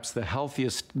that perhaps the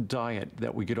healthiest diet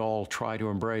that we could all try to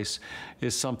embrace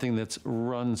is something that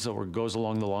runs or goes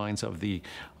along the lines of the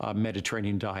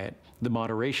Mediterranean diet. The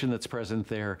moderation that's present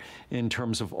there in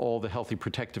terms of all the healthy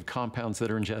protective compounds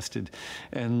that are ingested,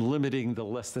 and limiting the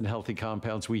less than healthy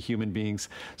compounds we human beings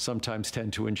sometimes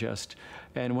tend to ingest.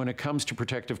 And when it comes to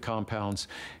protective compounds,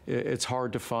 it's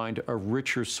hard to find a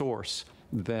richer source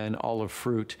than olive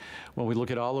fruit. When we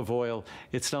look at olive oil,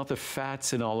 it's not the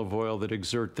fats in olive oil that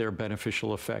exert their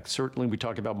beneficial effect. Certainly we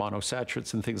talk about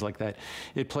monosaturates and things like that.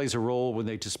 It plays a role when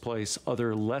they displace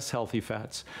other less healthy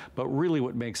fats. But really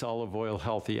what makes olive oil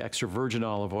healthy, extra virgin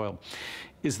olive oil,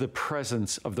 is the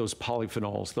presence of those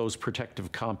polyphenols, those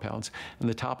protective compounds. And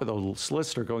the top of those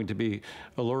lists are going to be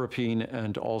oleuropein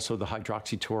and also the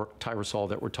hydroxytyrosol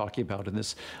that we're talking about in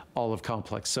this olive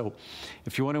complex. So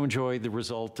if you want to enjoy the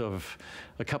result of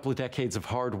a couple of decades of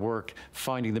hard work,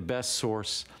 finding the best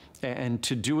source, and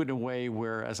to do it in a way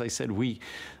where, as I said, we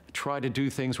try to do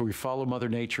things where we follow Mother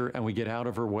Nature and we get out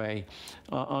of her way.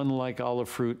 Unlike olive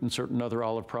fruit and certain other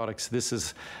olive products, this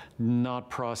is not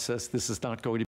processed. This is not going to